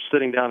we're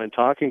sitting down and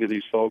talking to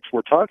these folks,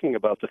 we're talking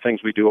about the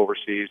things we do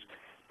overseas,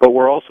 but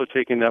we're also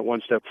taking that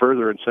one step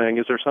further and saying,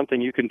 is there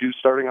something you can do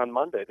starting on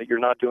Monday that you're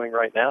not doing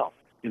right now?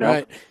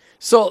 Right.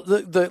 So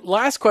the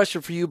last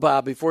question for you,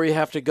 Bob, before you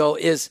have to go,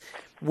 is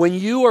when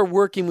you are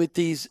working with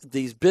these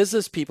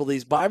business people,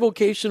 these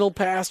bivocational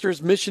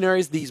pastors,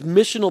 missionaries, these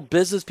missional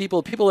business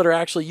people that are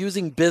actually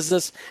using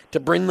business to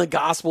bring the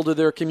gospel to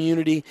their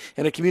community,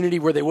 in a community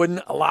where they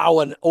wouldn't allow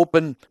an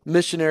open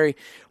missionary,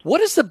 what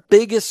is the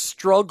biggest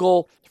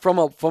struggle from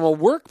a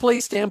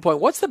workplace standpoint?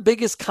 What's the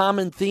biggest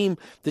common theme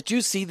that you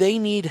see they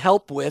need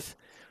help with?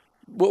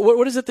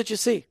 What is it that you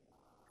see?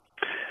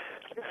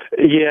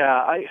 Yeah,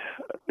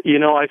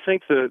 I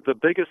think the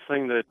biggest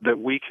thing that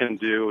we can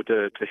do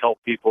to help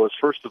people is,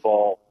 first of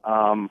all,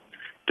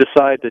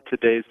 decide that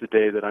today's the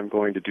day that I'm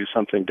going to do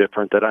something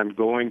different, that I'm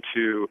going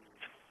to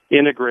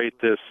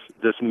integrate this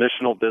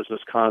missional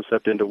business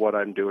concept into what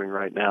I'm doing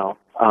right now.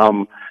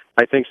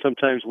 I think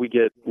sometimes we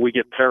get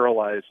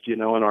paralyzed,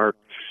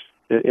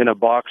 in a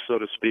box, so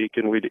to speak,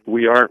 and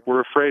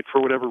we're afraid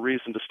for whatever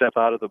reason to step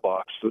out of the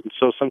box.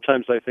 So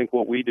sometimes I think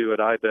what we do at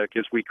IBEC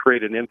is we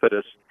create an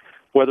impetus,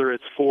 whether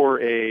it's for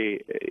a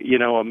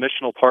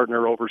missional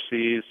partner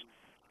overseas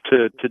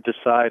to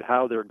decide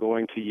how they're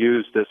going to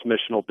use this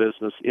missional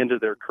business into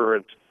their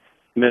current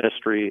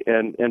ministry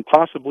and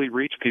possibly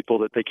reach people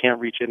that they can't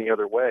reach any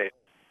other way.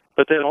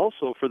 But then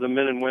also for the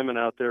men and women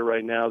out there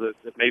right now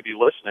that may be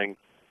listening,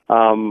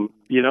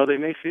 they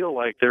may feel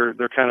like they're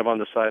kind of on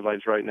the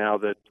sidelines right now,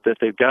 that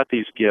they've got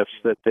these gifts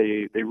that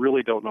they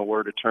really don't know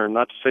where to turn.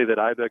 Not to say that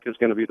IBEC is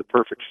going to be the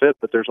perfect fit,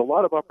 but there's a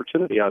lot of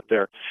opportunity out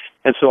there.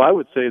 And so I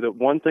would say that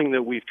one thing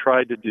that we've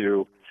tried to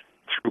do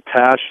through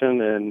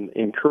passion and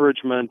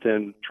encouragement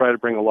and try to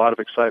bring a lot of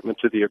excitement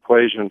to the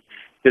equation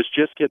is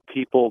just get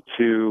people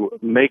to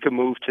make a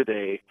move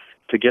today,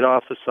 to get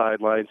off the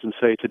sidelines and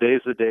say,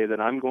 today's the day that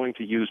I'm going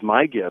to use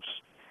my gifts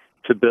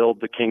to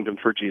build the kingdom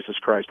for Jesus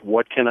Christ.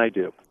 What can I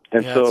do?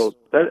 And so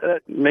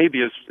that may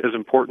be as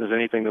important as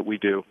anything that we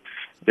do,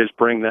 is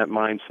bring that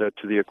mindset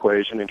to the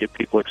equation and get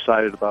people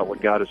excited about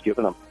what God has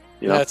given them.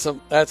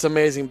 That's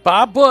amazing.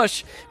 Bob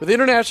Bush with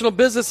International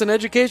Business and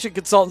Education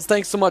Consultants,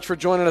 thanks so much for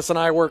joining us on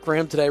I Work for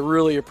Him today.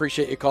 Really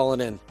appreciate you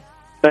calling in.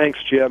 Thanks,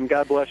 Jim.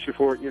 God bless you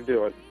for what you're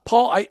doing.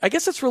 Paul, I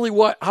guess that's really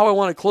how I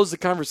want to close the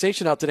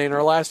conversation out today in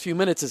our last few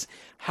minutes is,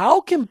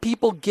 how can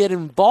people get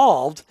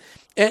involved?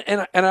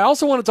 And I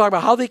also want to talk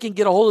about how they can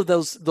get a hold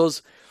of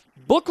those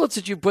booklets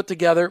that you put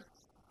together.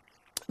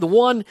 The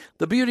one,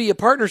 The Beauty of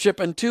Partnership,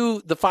 and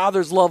two, The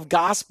Father's Love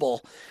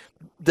Gospel,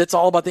 that's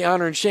all about the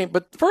honor and shame.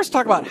 But first,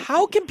 talk about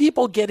how can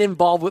people get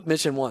involved with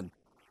Mission One?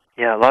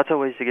 Yeah, lots of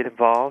ways to get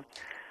involved.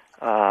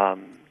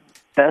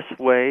 Best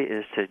way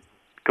is to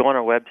go on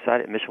our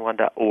website at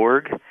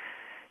missionone.org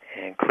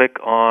and click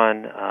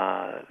on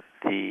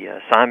the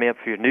sign me up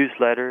for your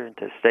newsletter and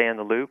to stay in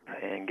the loop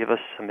and give us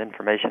some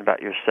information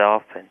about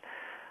yourself, and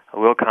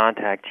we'll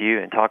contact you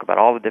and talk about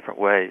all the different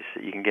ways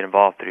that you can get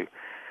involved through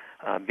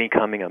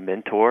becoming a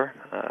mentor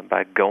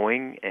by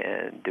going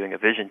and doing a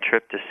vision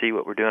trip to see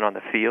what we're doing on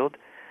the field,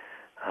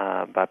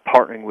 by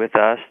partnering with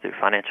us through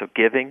financial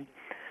giving.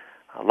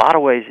 A lot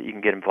of ways that you can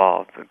get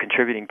involved,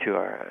 contributing to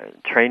our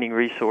training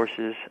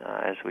resources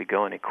as we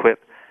go and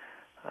equip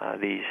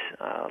these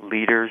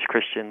leaders,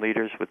 Christian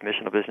leaders, with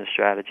missional business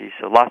strategies.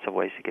 So lots of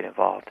ways to get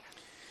involved.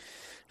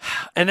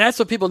 And that's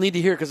what people need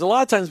to hear, because a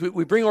lot of times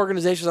we bring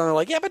organizations on, they're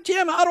like, yeah, but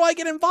Jim, how do I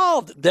get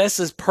involved? This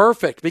is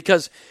perfect,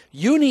 because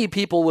you need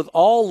people with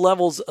all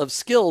levels of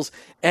skills,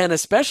 and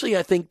especially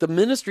I think the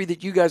ministry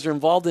that you guys are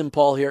involved in,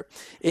 Paul, here,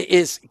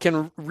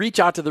 can reach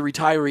out to the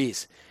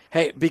retirees.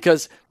 Hey,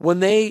 because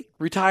when they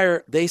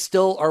retire, they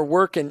still are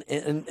working,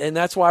 and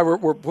that's why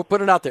we're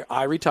putting it out there.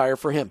 I retire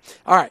for him.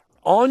 All right.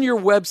 On your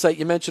website,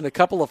 you mentioned a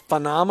couple of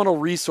phenomenal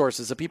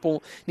resources that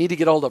people need to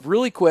get hold of.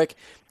 Really quick,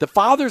 The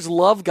Father's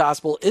Love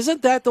Gospel,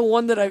 isn't that the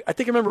one that I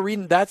think I remember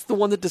reading? That's the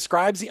one that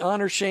describes the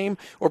honor, shame,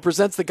 or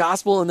presents the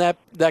gospel in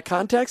that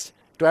context?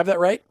 Do I have that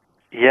right?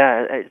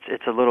 Yeah,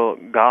 it's a little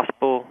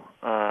gospel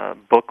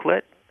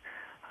booklet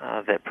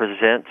that that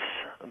presents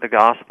the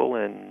gospel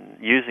and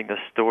using the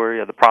story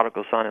of the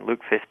prodigal son in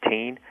Luke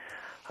 15,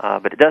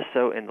 but it does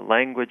so in the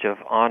language of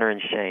honor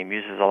and shame.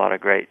 Uses a lot of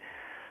great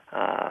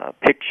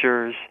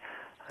pictures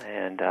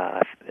and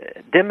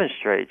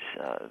demonstrates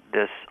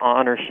this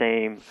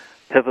honor-shame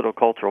pivotal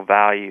cultural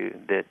value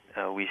that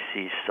we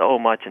see so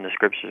much in the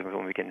Scriptures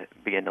when we can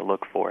begin to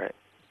look for it.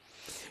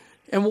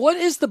 And what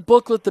is the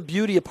booklet, The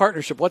Beauty of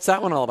Partnership? What's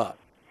that one all about?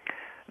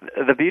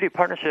 The Beauty of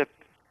Partnership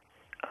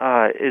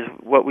is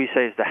what we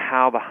say is the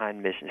how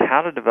behind missions,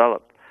 how to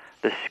develop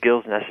the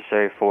skills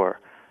necessary for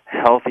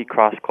healthy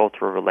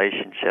cross-cultural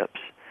relationships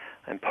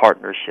and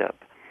partnership.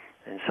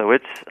 And so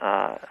it's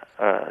a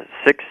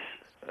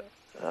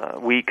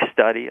 6-week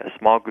study, a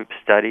small group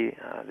study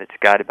that's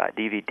guided by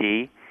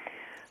DVD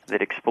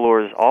that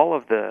explores all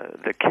of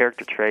the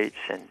character traits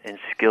and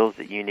skills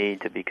that you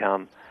need to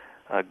become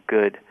a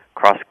good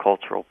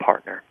cross-cultural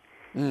partner.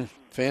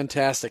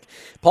 Fantastic.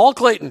 Paul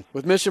Clayton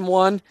with Mission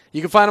One.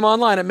 You can find him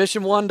online at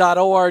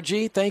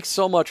mission1.org. Thanks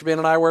so much for being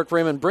on I Work for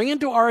Him and bringing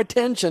to our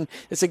attention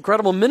this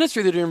incredible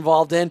ministry that you're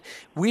involved in.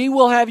 We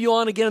will have you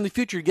on again in the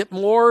future to get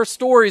more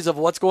stories of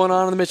what's going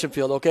on in the mission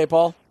field. Okay,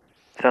 Paul?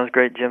 Sounds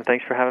great, Jim.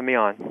 Thanks for having me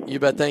on. You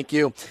bet. Thank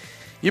you.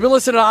 You've been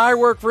listening to I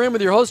Work for Him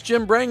with your host,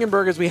 Jim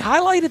Brangenberg, as we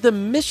highlighted the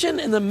mission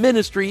and the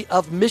ministry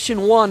of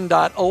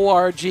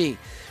mission1.org.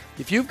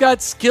 If you've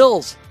got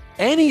skills,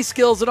 any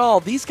skills at all,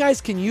 these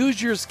guys can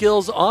use your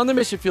skills on the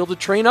mission field to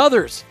train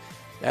others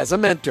as a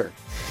mentor.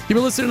 You've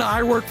been listening to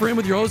I Work for Him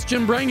with your host,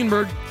 Jim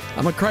Brangenberg.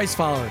 I'm a Christ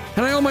follower,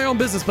 and I own my own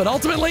business, but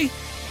ultimately,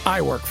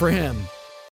 I work for Him.